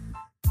 shit,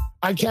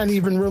 I can't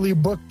even really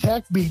book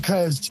Tech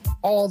because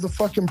all the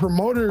fucking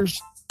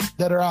promoters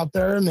that are out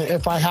there, and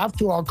if I have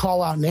to, I'll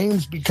call out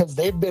names because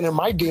they've been in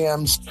my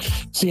DMs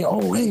saying,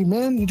 oh, hey,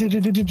 man,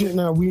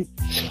 no,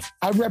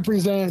 I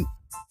represent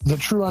the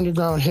true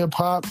underground hip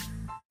hop.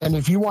 And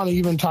if you want to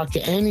even talk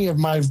to any of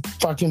my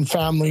fucking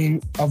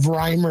family of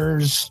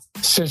rhymers,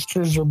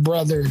 sisters or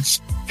brothers,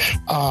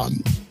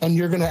 and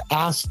you're going to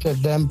ask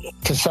them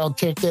to sell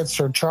tickets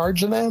or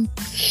charge them,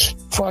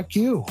 fuck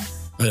you.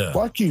 Yeah.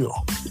 Fuck you.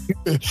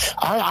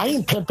 I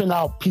ain't pimping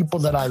out people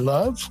that I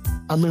love.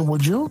 I mean,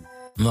 would you?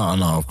 No,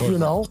 of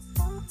course.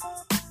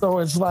 So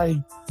it's like,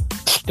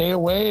 stay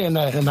away. And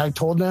I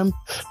told them,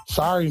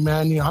 sorry,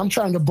 man, I'm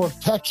trying to book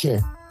Tech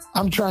here.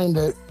 I'm trying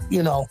to,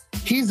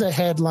 he's a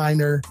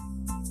headliner.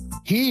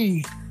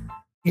 He,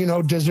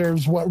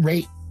 deserves what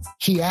rate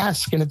he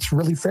asks, and it's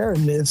really fair.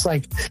 And it's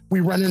like we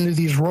run into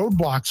these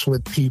roadblocks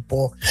with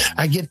people.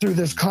 I get through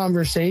this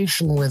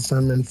conversation with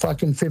them, and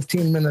fucking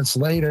 15 minutes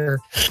later,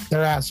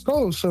 they're asked,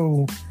 oh,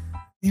 so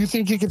you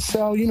think you could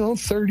sell,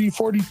 30,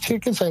 40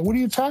 tickets? Like, what are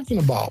you talking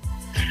about?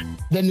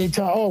 Then they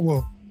tell, oh,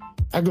 well,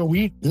 I go,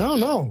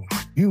 no,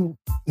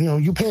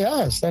 you pay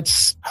us.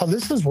 That's how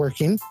this is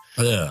working.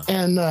 Yeah.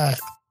 And,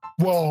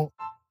 well,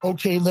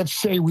 okay, let's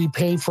say we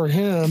pay for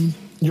him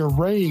your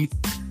rate.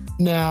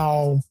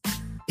 Now,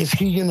 is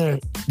he going to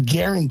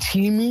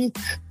guarantee me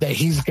that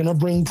he's going to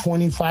bring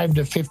 25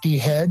 to 50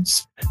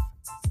 heads,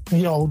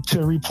 to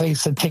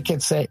replace the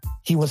tickets that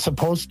he was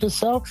supposed to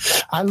sell?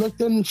 I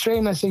looked at him straight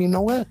and I said, you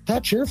know what?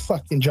 That's your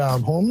fucking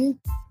job, homie.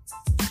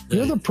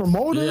 You're the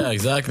promoter. Yeah,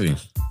 exactly.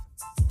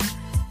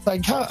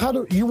 Like, how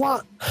do you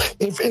want,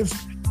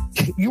 if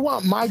you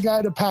want my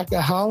guy to pack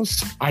a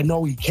house, I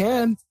know he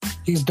can.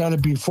 He's done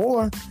it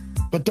before.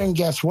 But then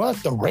guess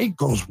what? The rate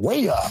goes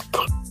way up.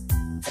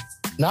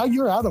 Now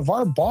you're out of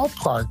our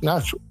ballpark.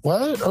 Now,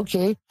 what?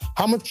 Okay.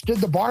 How much did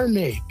the bar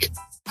make?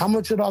 How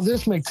much did all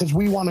this make? Because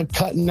we want to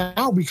cut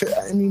now. Because,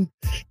 I mean,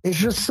 it's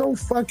just so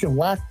fucking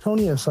whack,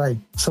 Tony. It's like,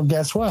 so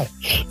guess what?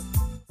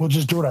 We'll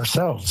just do it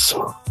ourselves.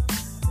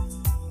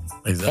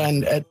 Exactly.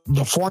 And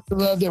the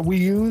formula that we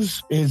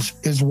use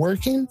is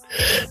working.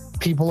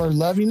 People are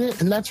loving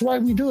it. And that's why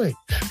we do it.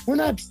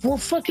 We're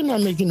fucking not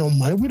making no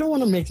money. We don't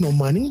want to make no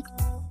money.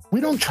 We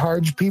don't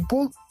charge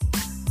people.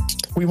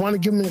 We want to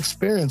give them an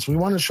experience. We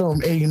want to show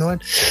them, hey, you know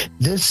what?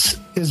 This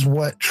is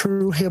what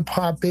true hip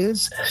hop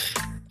is.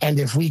 And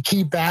if we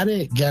keep at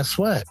it, guess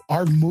what?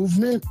 Our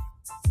movement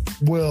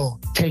will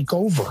take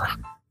over.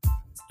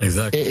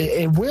 Exactly.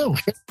 It will.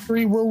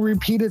 History will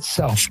repeat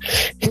itself.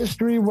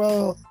 History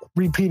will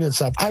repeat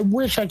itself. I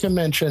wish I could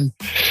mention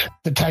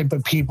the type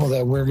of people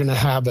that we're going to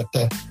have at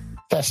the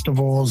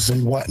festivals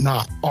and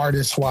whatnot,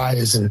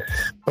 artist-wise,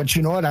 but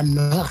you know what? I'm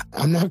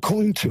not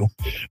going to.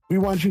 We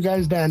want you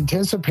guys to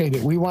anticipate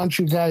it. We want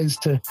you guys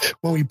to,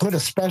 when we put a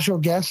special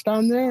guest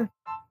on there,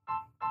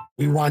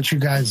 we want you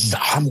guys,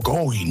 I'm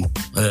going.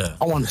 Yeah.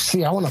 I want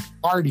to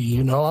party,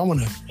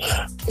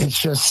 it's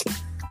just,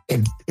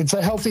 it's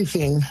a healthy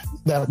thing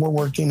that we're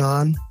working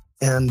on.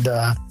 And,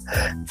 I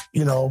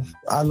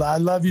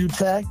love you,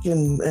 Tech,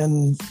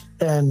 and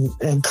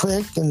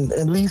Click,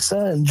 and Lisa,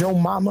 and Joe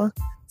Mama,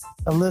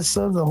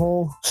 Alyssa, the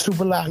whole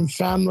Super Latin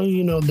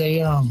family.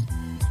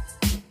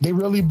 They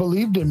really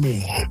believed in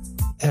me,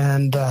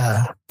 and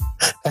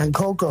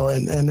Coco,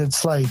 and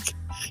it's like,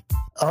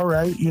 all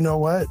right, you know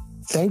what?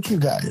 Thank you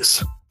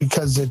guys,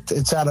 because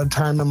it's at a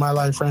time in my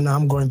life right now.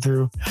 I'm going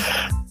through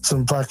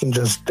some fucking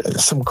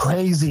some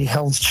crazy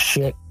health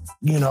shit,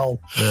 which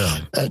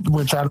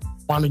I don't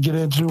want to get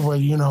into, but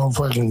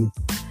fucking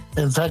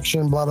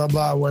infection, blah blah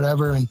blah,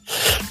 whatever, and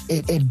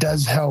it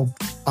does help.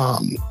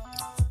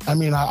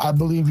 I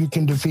believe you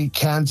can defeat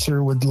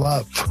cancer with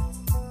love.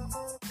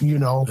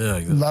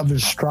 Exactly. Love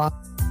is strong.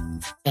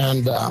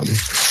 And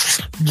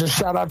just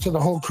shout out to the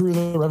whole crew,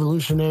 the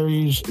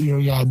Revolutionaries.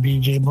 You got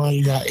BJ Blunt,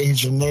 you got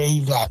Agent A,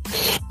 you got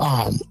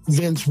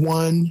Vince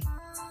One,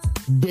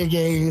 Big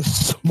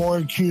Ace,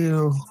 More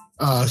Q,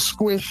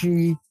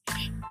 Squishy,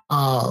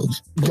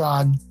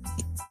 God,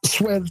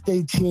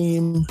 Suerte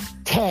Team,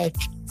 Tech,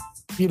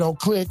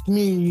 Click,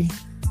 me.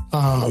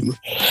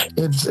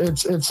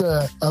 It's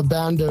a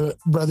band of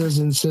brothers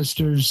and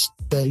sisters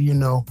that,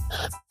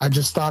 I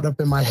just thought up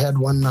in my head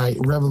one night,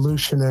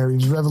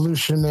 revolutionaries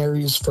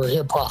for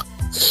hip hop.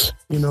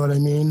 You know what I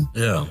mean?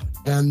 Yeah.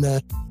 And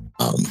then,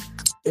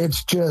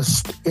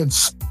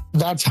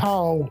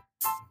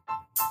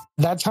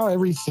 that's how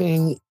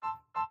everything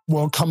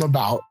will come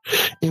about.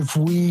 If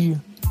we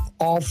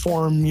all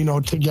form,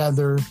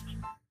 together,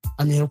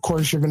 of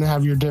course you're going to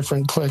have your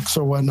different cliques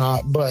or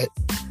whatnot, but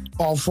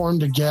all form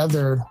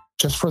together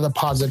just for the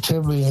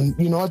positivity. And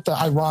you know what the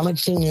ironic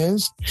thing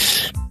is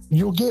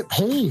you'll get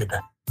paid.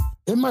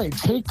 It might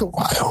take a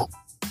while,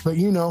 but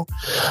you know,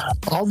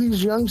 all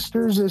these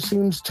youngsters, it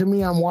seems to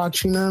me, I'm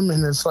watching them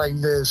and it's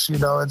like this, you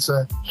know,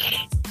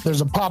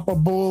 there's a papa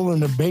bull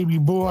and a baby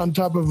bull on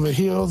top of a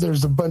hill.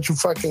 There's a bunch of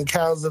fucking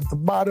cows at the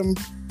bottom.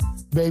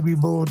 Baby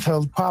bull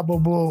tells papa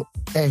bull,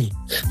 hey,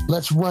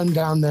 let's run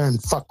down there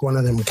and fuck one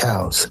of them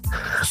cows.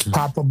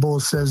 Papa bull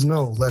says,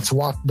 no, let's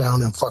walk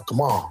down and fuck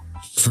them all.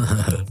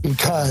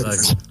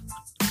 Because,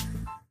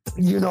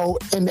 you know,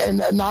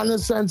 and not in a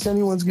sense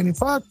anyone's getting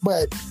fucked,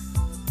 but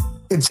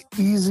it's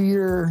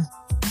easier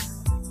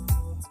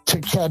to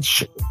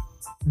catch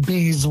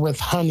bees with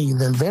honey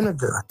than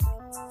vinegar.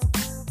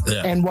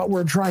 Yeah. And what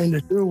we're trying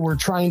to do, we're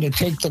trying to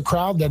take the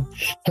crowd that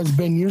has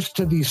been used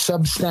to these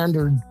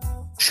substandard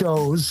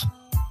shows,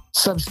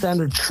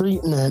 substandard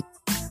treatment,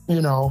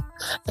 you know,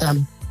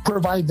 and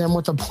provide them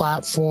with a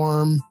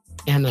platform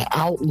and an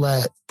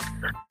outlet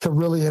to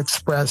really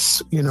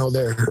express, you know,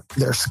 their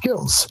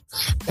skills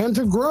and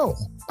to grow.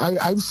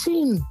 I've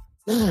seen,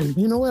 man,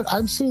 you know what?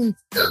 I've seen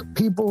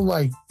people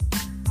like,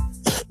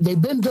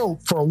 they've been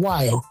dope for a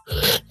while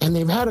and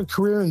they've had a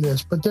career in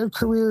this, but their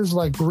careers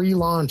like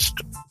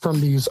relaunched from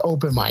these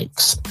open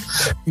mics,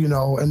 you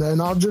know, and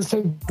then I'll just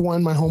take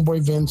one, my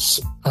homeboy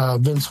Vince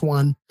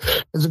One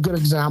is a good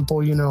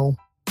example, you know.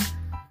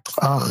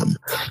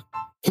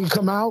 He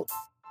come out,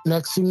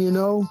 next thing you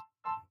know,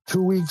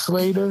 2 weeks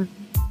later,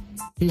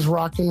 he's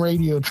rocking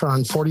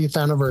Radiotron 40th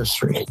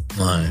anniversary.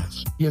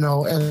 Nice. You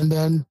know, and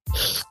then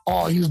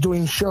he's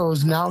doing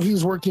shows. Now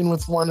he's working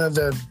with one of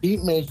the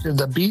beat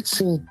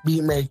sync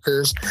beat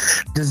makers,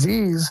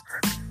 Disease,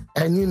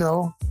 and you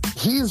know,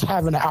 he's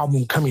having an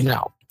album coming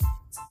out.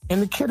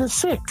 And the kid is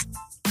sick.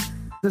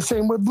 The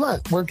same with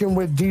Blunt, working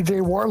with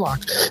DJ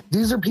Warlock.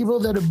 These are people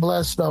that have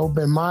blessed the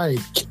open mic.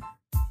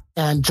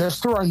 And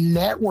just through our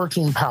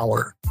networking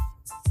power,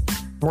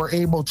 we're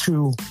able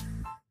to,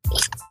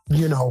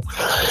 you know,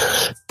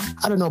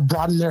 I don't know,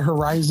 broaden their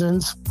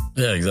horizons.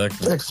 Yeah,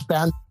 exactly.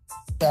 Expand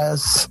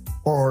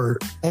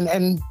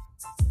and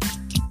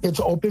it's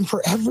open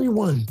for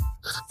everyone.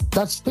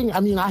 That's the thing. I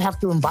mean, I have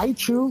to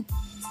invite you,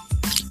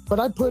 but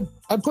I put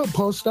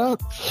posts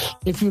up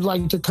if you'd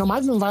like to come.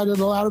 I've invited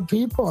a lot of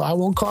people. I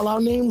won't call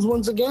out names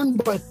once again,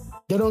 but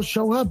they don't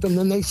show up and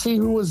then they see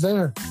who was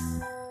there.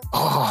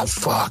 Oh,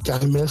 fuck,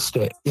 I missed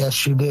it.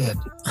 Yes, you did.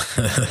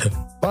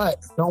 But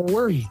don't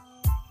worry.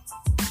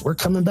 We're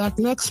coming back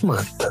next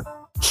month.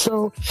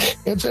 So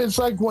it's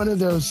like one of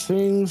those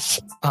things.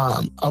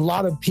 A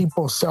lot of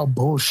people sell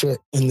bullshit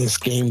in this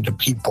game to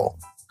people.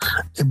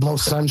 They blow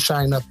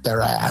sunshine up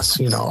their ass.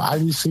 You know, I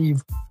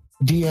receive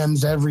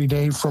DMs every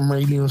day from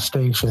radio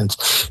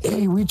stations.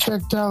 Hey, we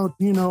checked out,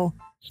 you know,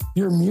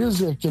 your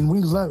music and we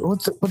love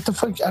what the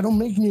fuck? I don't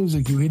make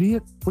music, you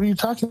idiot. What are you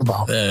talking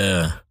about?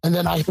 Yeah. And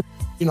then I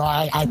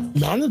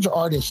manage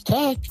artist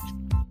tech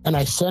and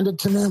I send it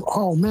to them.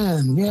 Oh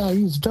man, yeah,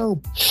 he's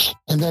dope.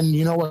 And then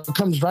you know what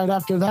comes right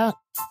after that?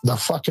 The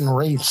fucking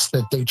rates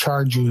that they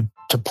charge you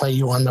to play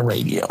you on the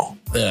radio.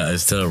 Yeah,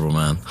 it's terrible,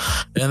 man.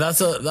 And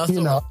that's a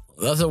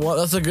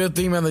good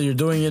thing, man, that you're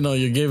doing. You know,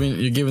 you're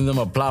giving them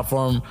a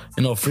platform,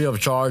 you know, free of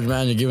charge,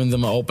 man. You're giving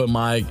them an open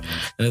mic,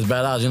 and it's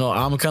badass. You know,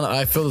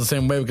 I feel the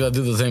same way because I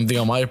do the same thing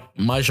on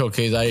my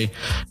showcase.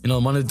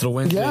 Monday through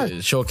Wednesday,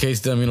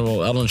 showcase them. You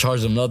know, I don't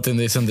charge them nothing.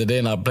 They send it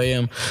in, I play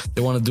them.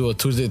 They want to do a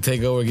Tuesday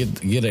takeover,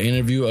 get an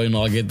interview. You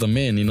know, I get them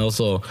in. You know,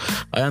 so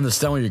I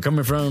understand where you're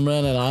coming from,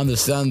 man, and I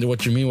understand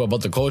what you mean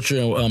about the culture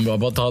and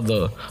about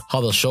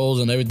how the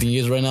shows and everything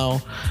is right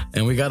now.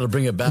 And we got to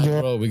bring it back,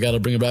 bro. We got to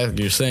bring it back. Like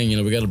you're saying, you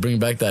know, we got to bring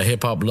back that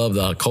hip hop love,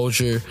 that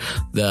culture,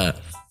 that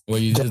where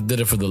you just did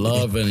it for the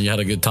love and you had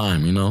a good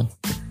time, you know.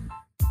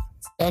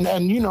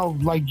 And you know,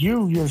 like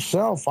you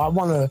yourself,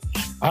 I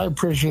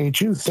appreciate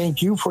you.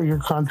 Thank you for your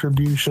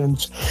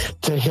contributions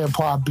to hip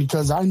hop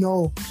because I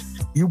know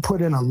you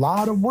put in a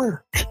lot of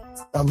work.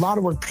 A lot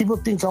of work. People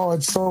think, oh,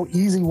 it's so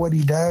easy what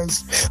he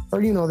does,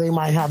 or you know, they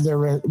might have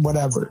their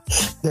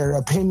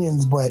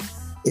opinions, but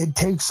it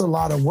takes a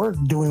lot of work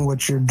doing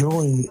what you're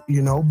doing,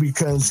 you know,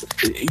 because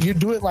you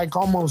do it like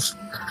almost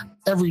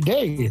every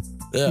day,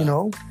 you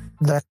know,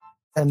 that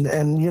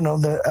and you know,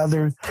 the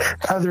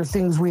other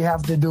things we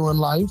have to do in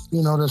life,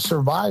 you know, to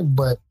survive.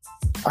 But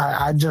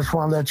I just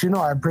want to let you know,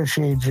 I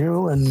appreciate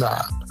you. And,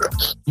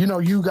 you know,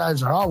 you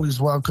guys are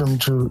always welcome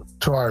to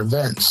our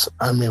events.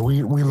 I mean,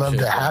 we love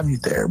to have you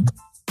there.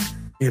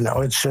 You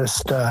know, it's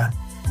just,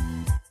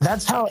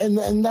 that's how,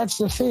 and that's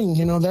the thing,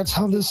 you know, that's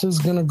how this is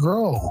going to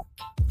grow.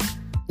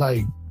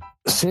 Like,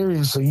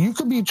 seriously, you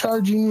could be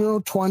charging, you know,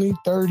 20,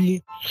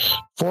 30,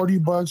 40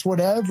 bucks,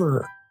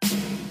 whatever,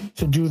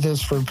 to do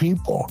this for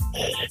people.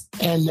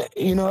 And,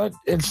 you know,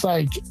 it's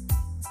like,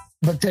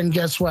 but then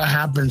guess what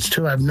happens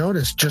too? I've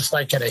noticed, just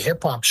like at a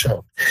hip hop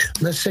show,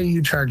 let's say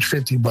you charge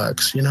 50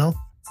 bucks, you know?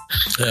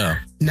 Yeah.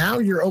 Now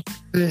you're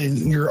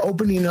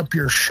opening up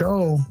your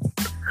show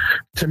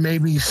to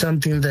maybe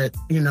something that,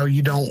 you know,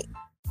 you don't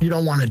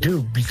want to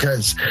do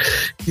because,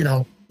 you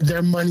know,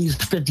 their money's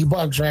 50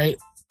 bucks, right?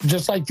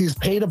 Just like these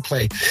pay to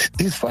play,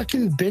 these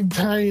fucking big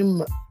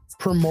time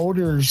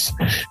promoters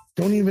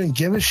don't even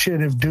give a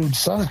shit if dude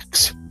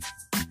sucks.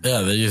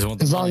 Yeah, they just want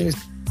the As long money. as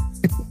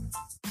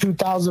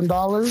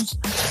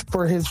 $2,000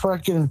 for his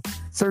fucking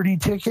 30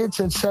 tickets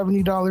at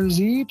 $70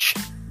 each,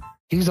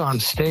 he's on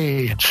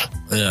stage.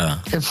 Yeah.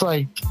 It's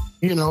like,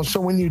 you know, so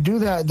when you do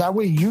that, that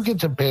way you get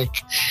to pick,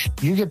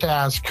 you get to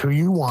ask who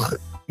you want,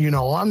 you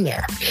know, on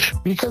there.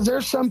 Because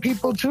there's some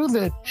people too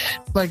that,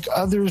 like,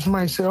 others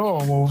might say,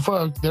 oh, well,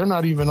 fuck, they're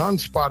not even on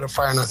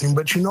Spotify or nothing.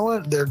 But you know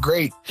what? They're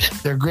great.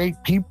 They're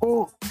great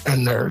people,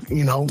 and they're,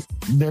 you know,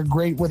 they're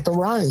great with the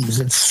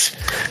rhymes. It's,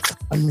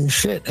 I mean,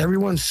 shit,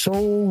 everyone's so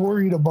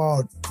worried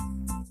about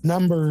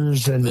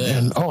numbers and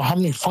oh, how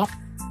many followers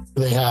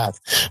do they have?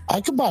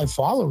 I could buy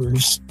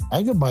followers,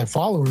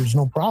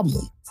 no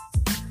problem.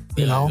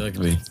 You know,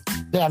 exactly.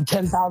 They have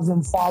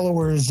 10,000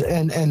 followers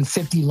and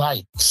 50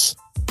 likes.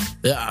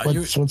 Yeah,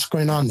 what's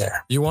going on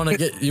there?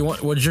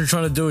 What you're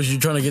trying to do is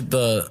you're trying to get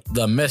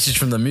the message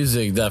from the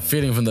music, that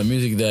feeling from the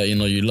music that, you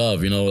know, you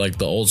love, you know, like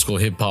the old school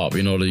hip hop,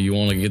 you know, that you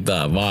want to get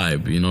that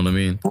vibe, you know what I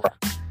mean?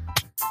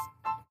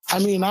 I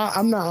mean,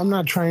 I'm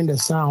not trying to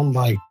sound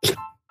like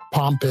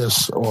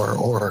pompous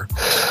or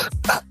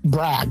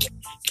brag,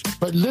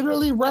 but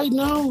literally right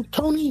now,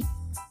 Tony,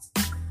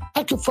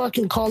 I could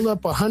fucking call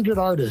up 100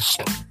 artists,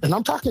 and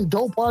I'm talking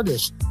dope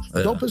artists,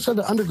 dopest of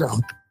the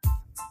underground,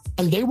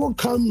 and they will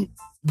come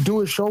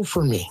do a show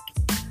for me.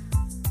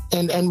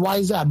 And why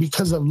is that?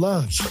 Because of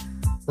love,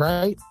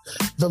 right?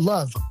 The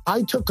love.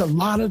 I took a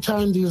lot of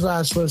time these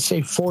last, let's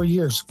say, 4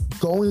 years,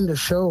 going to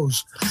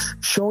shows,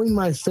 showing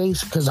my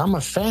face because I'm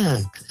a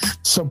fan,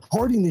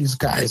 supporting these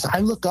guys. I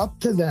look up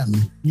to them,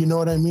 you know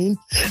what I mean?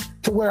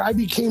 To where I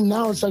became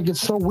now, it's like,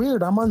 it's so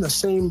weird. I'm on the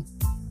same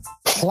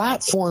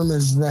platform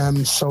as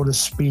them, so to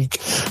speak,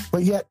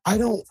 but yet I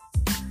don't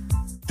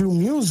do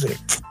music.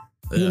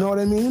 You know what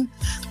I mean?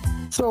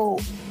 So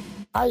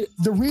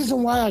the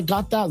reason why I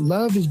got that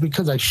love is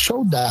because I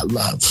showed that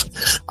love.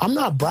 I'm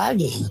not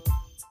bragging.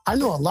 I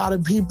know a lot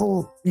of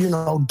people, you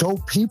know,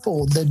 dope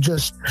people that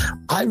just,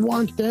 I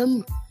want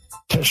them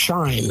to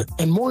shine.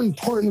 And more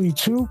importantly,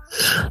 too,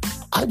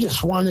 I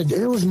just wanted,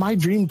 it was my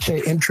dream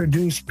to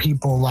introduce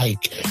people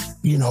like,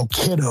 you know,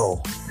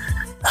 Kiddo,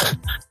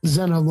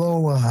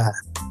 Zenaloa,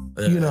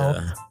 you know,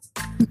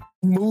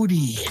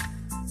 Moody.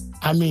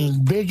 I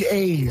mean, Big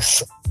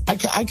Ace.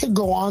 I could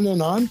go on.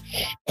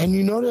 And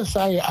you notice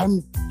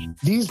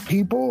these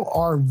people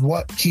are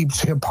what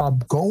keeps hip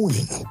hop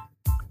going.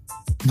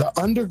 The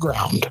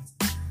underground.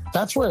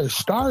 That's where it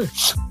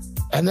starts.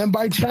 And then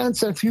by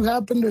chance, if you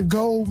happen to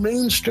go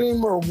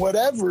mainstream or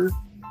whatever,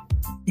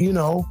 you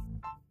know,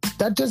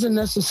 that doesn't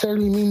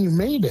necessarily mean you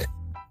made it.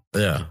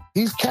 Yeah.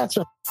 These cats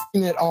are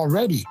making it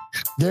already.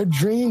 They're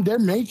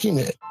making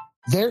it.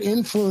 They're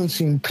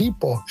influencing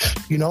people.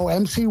 You know,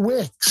 MC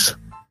Wicks,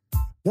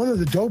 one of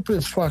the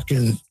dopest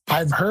fucking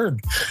I've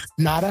heard.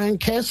 Nada and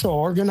Queso,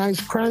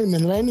 Organized Crime,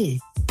 and Lenny.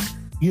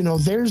 You know,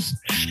 there's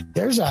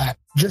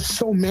just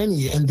so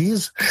many. And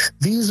these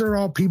are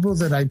all people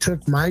that I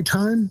took my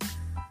time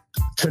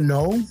to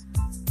know,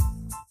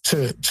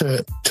 to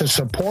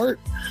support,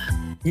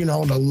 you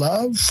know, to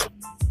love.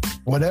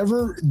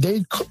 Whatever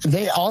they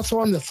also,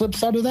 on the flip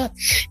side of that,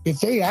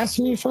 if they ask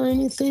me for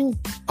anything,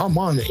 I'm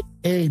on it.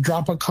 Hey,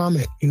 drop a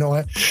comment. You know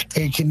what?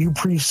 Hey, can you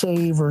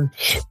pre-save or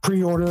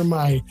pre-order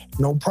my?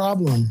 No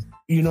problem.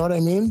 You know what I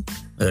mean?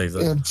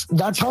 Exactly.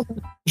 That's how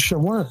it should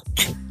work.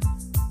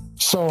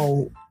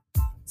 So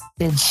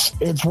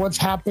it's what's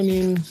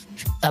happening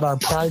at our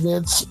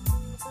privates,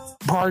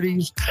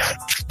 parties,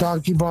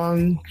 Donkey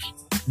Bong,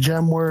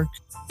 Gem Work.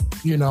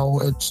 You know,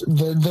 it's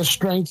the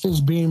strength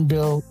is being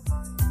built.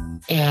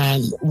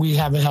 And we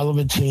have a hell of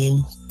a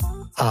team.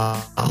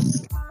 I'm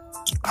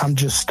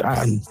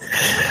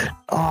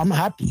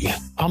happy.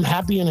 I'm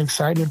happy and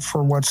excited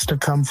for what's to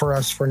come for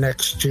us for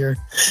next year.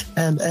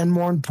 And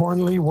more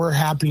importantly, we're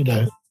happy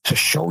to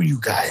show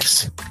you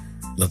guys.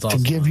 That's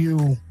awesome. To give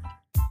you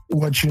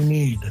what you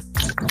need.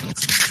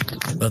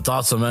 That's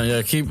awesome, man.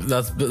 Yeah,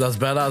 that's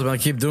badass, man.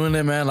 Keep doing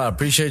it, man. I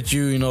appreciate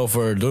you, you know,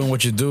 for doing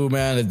what you do,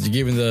 man. It's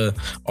giving the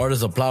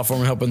artists a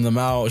platform, helping them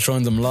out,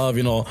 showing them love,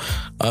 you know.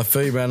 I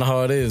feel you, man,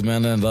 how it is,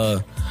 man. And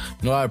you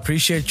know, I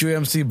appreciate you,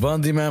 MC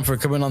Bundy, man, for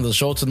coming on the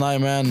show tonight,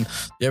 man.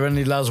 You have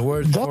any last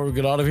words before we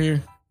get out of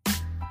here?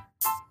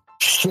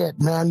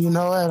 Shit, man. You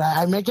know what?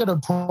 I make it a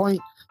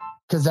point,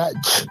 because that,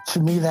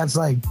 to me, that's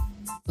like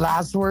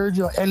last words.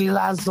 You know, any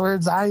last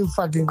words? I ain't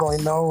fucking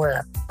going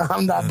nowhere.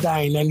 I'm not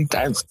dying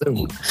anytime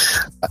soon.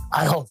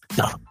 I hope.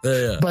 No.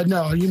 Yeah. But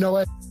no, you know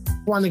what? I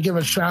want to give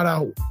a shout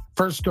out,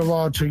 first of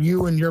all, to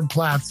you and your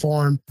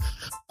platform.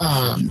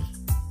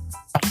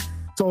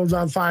 Souls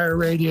on Fire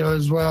Radio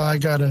as well. I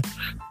got to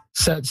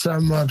set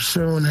some up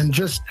soon. And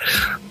just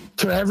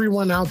to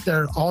everyone out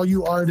there, all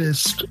you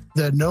artists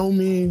that know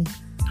me,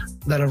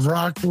 that have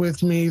rocked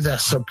with me,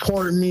 that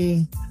support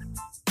me,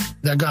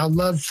 that got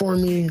love for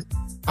me,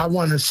 I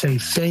want to say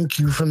thank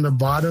you from the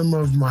bottom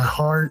of my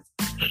heart.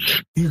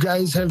 You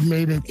guys have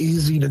made it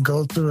easy to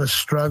go through a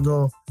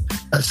struggle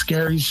a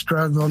scary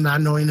struggle,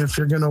 not knowing if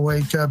you're going to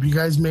wake up. You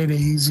guys made it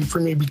easy for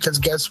me because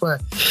guess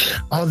what?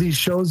 All these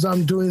shows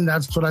I'm doing,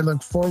 that's what I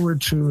look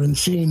forward to, and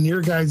seeing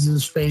your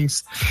guys'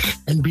 face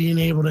and being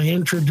able to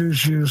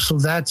introduce you. So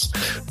that's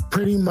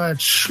pretty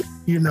much,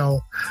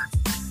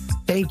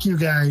 thank you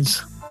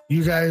guys.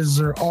 You guys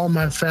are all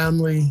my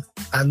family.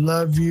 I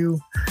love you.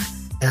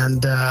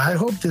 And I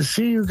hope to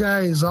see you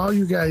guys, all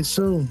you guys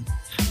soon.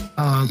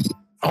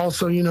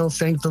 Also,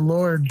 thank the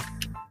Lord.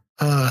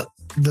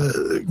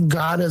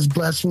 God has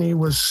blessed me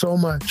with so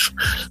much.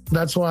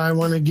 That's why I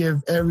want to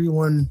give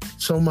everyone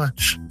so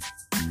much.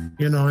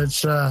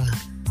 It's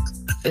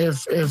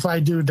if I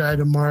do die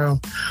tomorrow,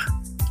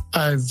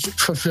 I've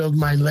fulfilled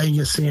my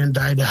legacy and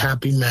died a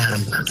happy man.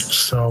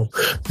 So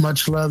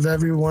much love,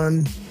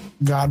 everyone.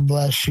 God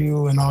bless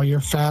you and all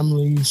your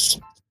families.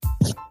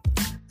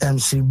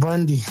 MC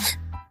Bundy.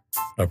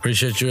 I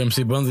appreciate you,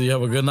 MC Bundy. You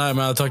have a good night,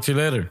 man. I'll talk to you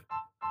later.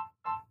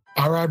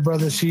 All right,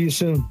 brother. See you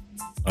soon.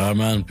 All right,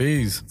 man.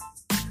 Peace.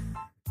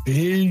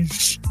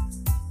 Peace.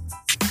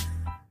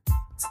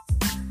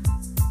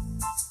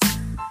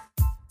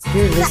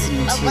 You're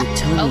listening to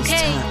Tony's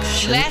Okay,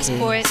 Talk you asked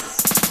for it.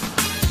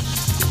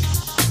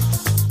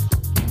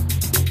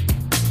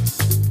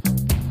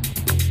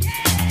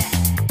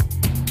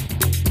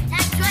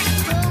 That's right,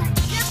 bro.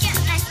 You get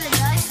mess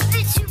with us.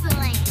 It's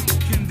Superland.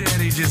 Can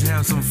Daddy just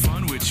have some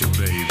fun with you,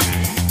 baby?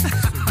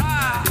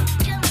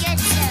 Come get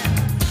some.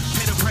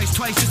 Pay the price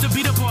twice just to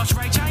be the boss,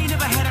 right? I ain't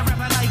never had a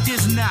rapper like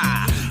this,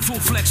 nah. Full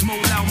flex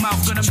mode, loud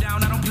mouth, gun him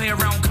down. I don't play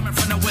around, coming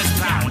from the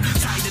westbound.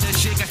 Tied to the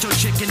shit, got your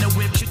chick in the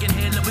whip, chicken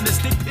head, loving the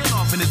stick, peel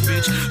off in this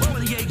bitch.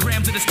 28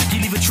 grams of the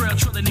sticky, leave a trail,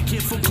 trilling the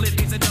kid full clip,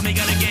 case a dummy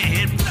gotta get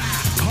hit.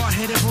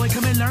 Hard-headed boy,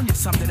 come and learn you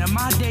something. In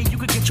my day, you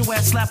could get your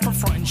ass slapped for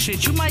front and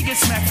shit. You might get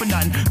smacked for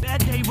nothing.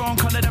 Bad day, wrong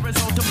color, the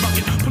result of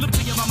bucket. Pull up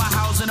to your mama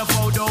house in a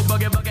photo,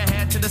 bucket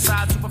head to the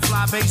side, super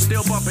fly, bass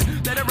still bumping.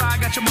 Let it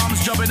ride, got your moms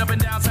jumping up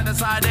and down, side to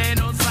side, there ain't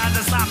no side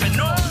to stop it,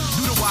 no.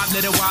 Do the wop,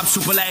 let it wop,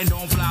 super Latin,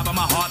 don't fly, but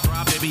my heart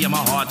throb, baby, I'm a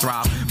heart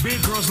throb.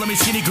 Big girls love me,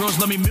 skinny girls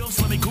love me,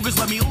 milfs love me, cougars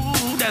love me,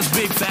 ooh, that's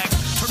big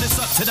facts. Turn this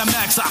up to the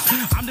max,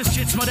 I'm the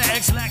shit, smother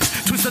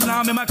X-Lax, twist the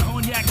lime in my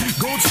cognac,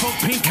 gold smoke,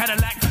 pink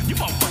Cadillac, you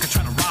motherfucker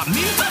trying to rob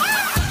me?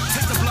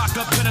 Take the block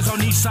up, gunners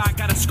on east side,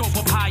 got a scope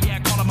up high, yeah,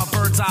 calling my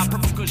bird's eye,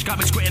 purple kush, got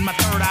me squinting my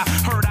third eye,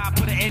 heard I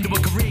put an end to a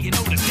career, you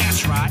know that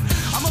that's right.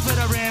 I'm a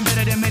veteran,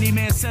 better than many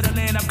men,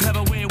 settling, I'm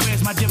clever,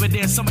 where's my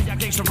dividends? Some of y'all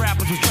gangsta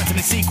rappers was dressing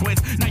in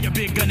sequence, now you're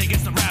big gun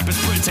against the rappers,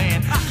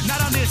 pretend.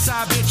 Not on this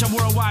side, bitch, I'm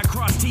worldwide,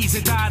 cross T's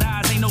and dyed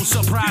eyes, ain't no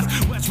surprise,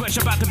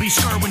 West about to be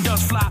scared when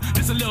dust fly,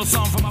 this a little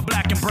song for my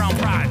black and brown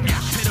pride.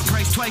 Pay the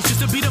price twice just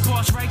to be the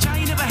boss, right? I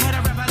ain't never had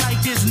a rapper like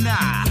this,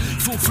 nah.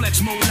 Full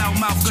flex mode, loud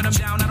mouth, gun him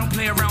down, I don't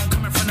play around,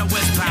 coming from the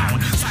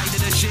westbound. Side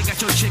of the shit, got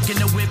your chick in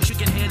the whip,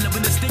 chicken head,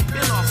 loving the stick,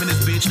 peel off in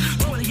this bitch.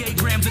 28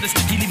 grams of the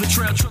sticky, leave a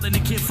trail, trilling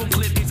the kid full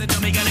clip, case a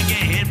dummy gotta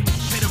get hit.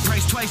 Pay the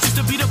price twice just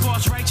to be the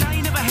boss, right? I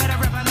ain't never had a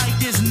rapper like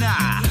this,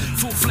 nah.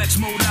 Full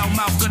flex mode, loud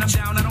mouth, gun him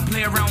down, I don't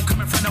play around,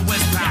 coming from the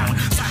westbound.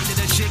 Side of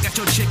the shit, got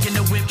your chick in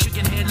the whip,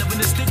 chicken head, loving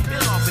the stick,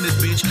 peel off in this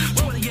bitch.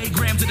 28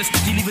 grams of the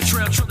sticky, leave a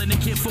trail, trilling the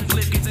kid full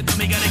clip, case a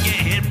dummy gotta get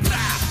hit.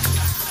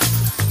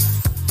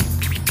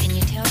 Can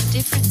you tell the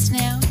difference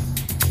now?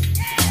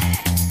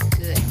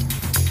 Good.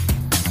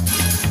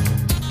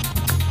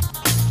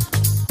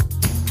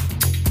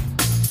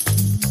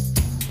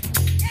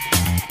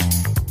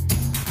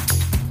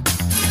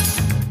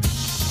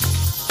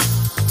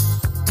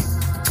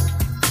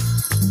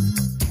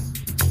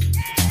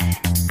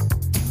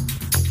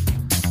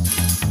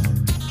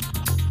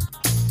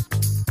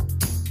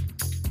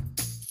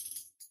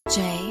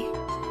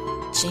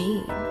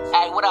 J.G.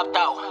 Hey, what up,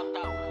 though?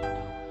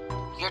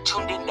 You're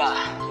tuned in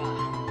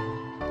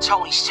to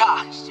Tony's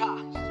Talk,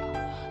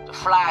 the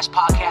flyest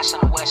podcast on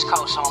the West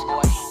Coast,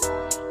 homeboy.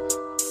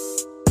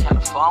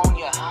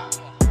 California.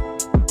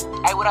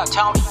 Hey, what up,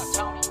 Tony?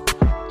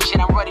 Shit,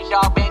 I'm ready,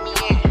 dog, bang me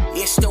in.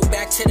 Yeah, still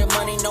back to the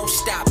money, no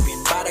stopping.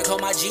 About to call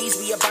my G's,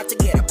 we about to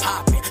get it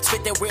poppin'.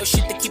 Spit that real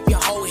shit to keep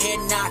your whole head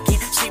knocking.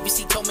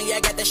 CBC told me I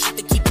got that shit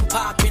to keep it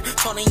poppin'.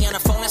 Tony on the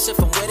phone, that's if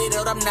I'm with it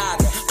or I'm not.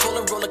 Pull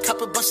and roll a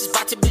couple bunches,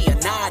 about to be a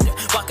nada.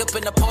 Walk up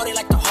in the party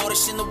like the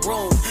hardest in the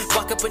room.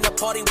 Walk up in the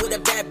party with a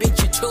bad bitch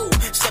or two.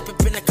 Step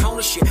up in the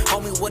corner shit,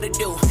 homie, what it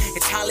do?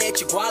 It's holla at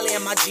your guale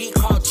and my G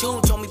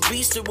cartoon. Told me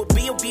beast it will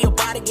be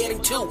about to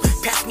getting two.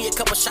 Pass me a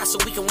couple shots so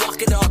we can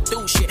walk it all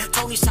through shit.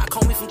 Tony's Talk,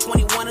 homie, from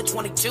 21 to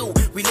 22.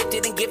 We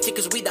lifted and gifted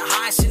cause we the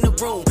highest in the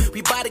room.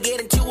 We about to get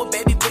into it,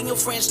 baby, bring your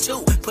friends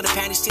too. Put the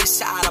panties to the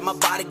side, I'm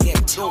about to get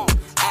into 'em.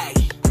 Hey,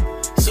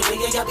 so when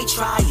y'all be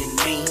trying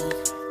me,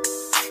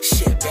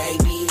 shit,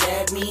 baby,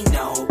 let me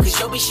know. Cause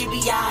your bitch, she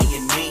be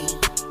eyeing me,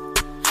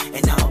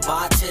 and I'm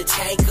about to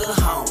take her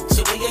home.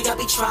 So when y'all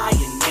be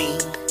trying me,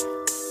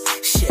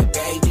 shit,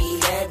 baby,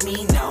 let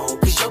me know.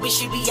 Cause your bitch,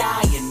 she be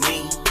eyeing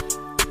me,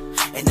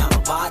 and I'm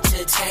about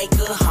to take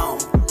her home.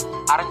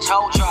 I done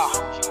told y'all,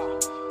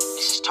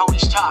 this is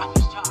Tony's Talk.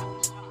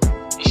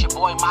 It's your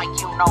boy Mike,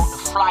 you know, the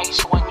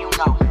flyest one you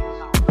know.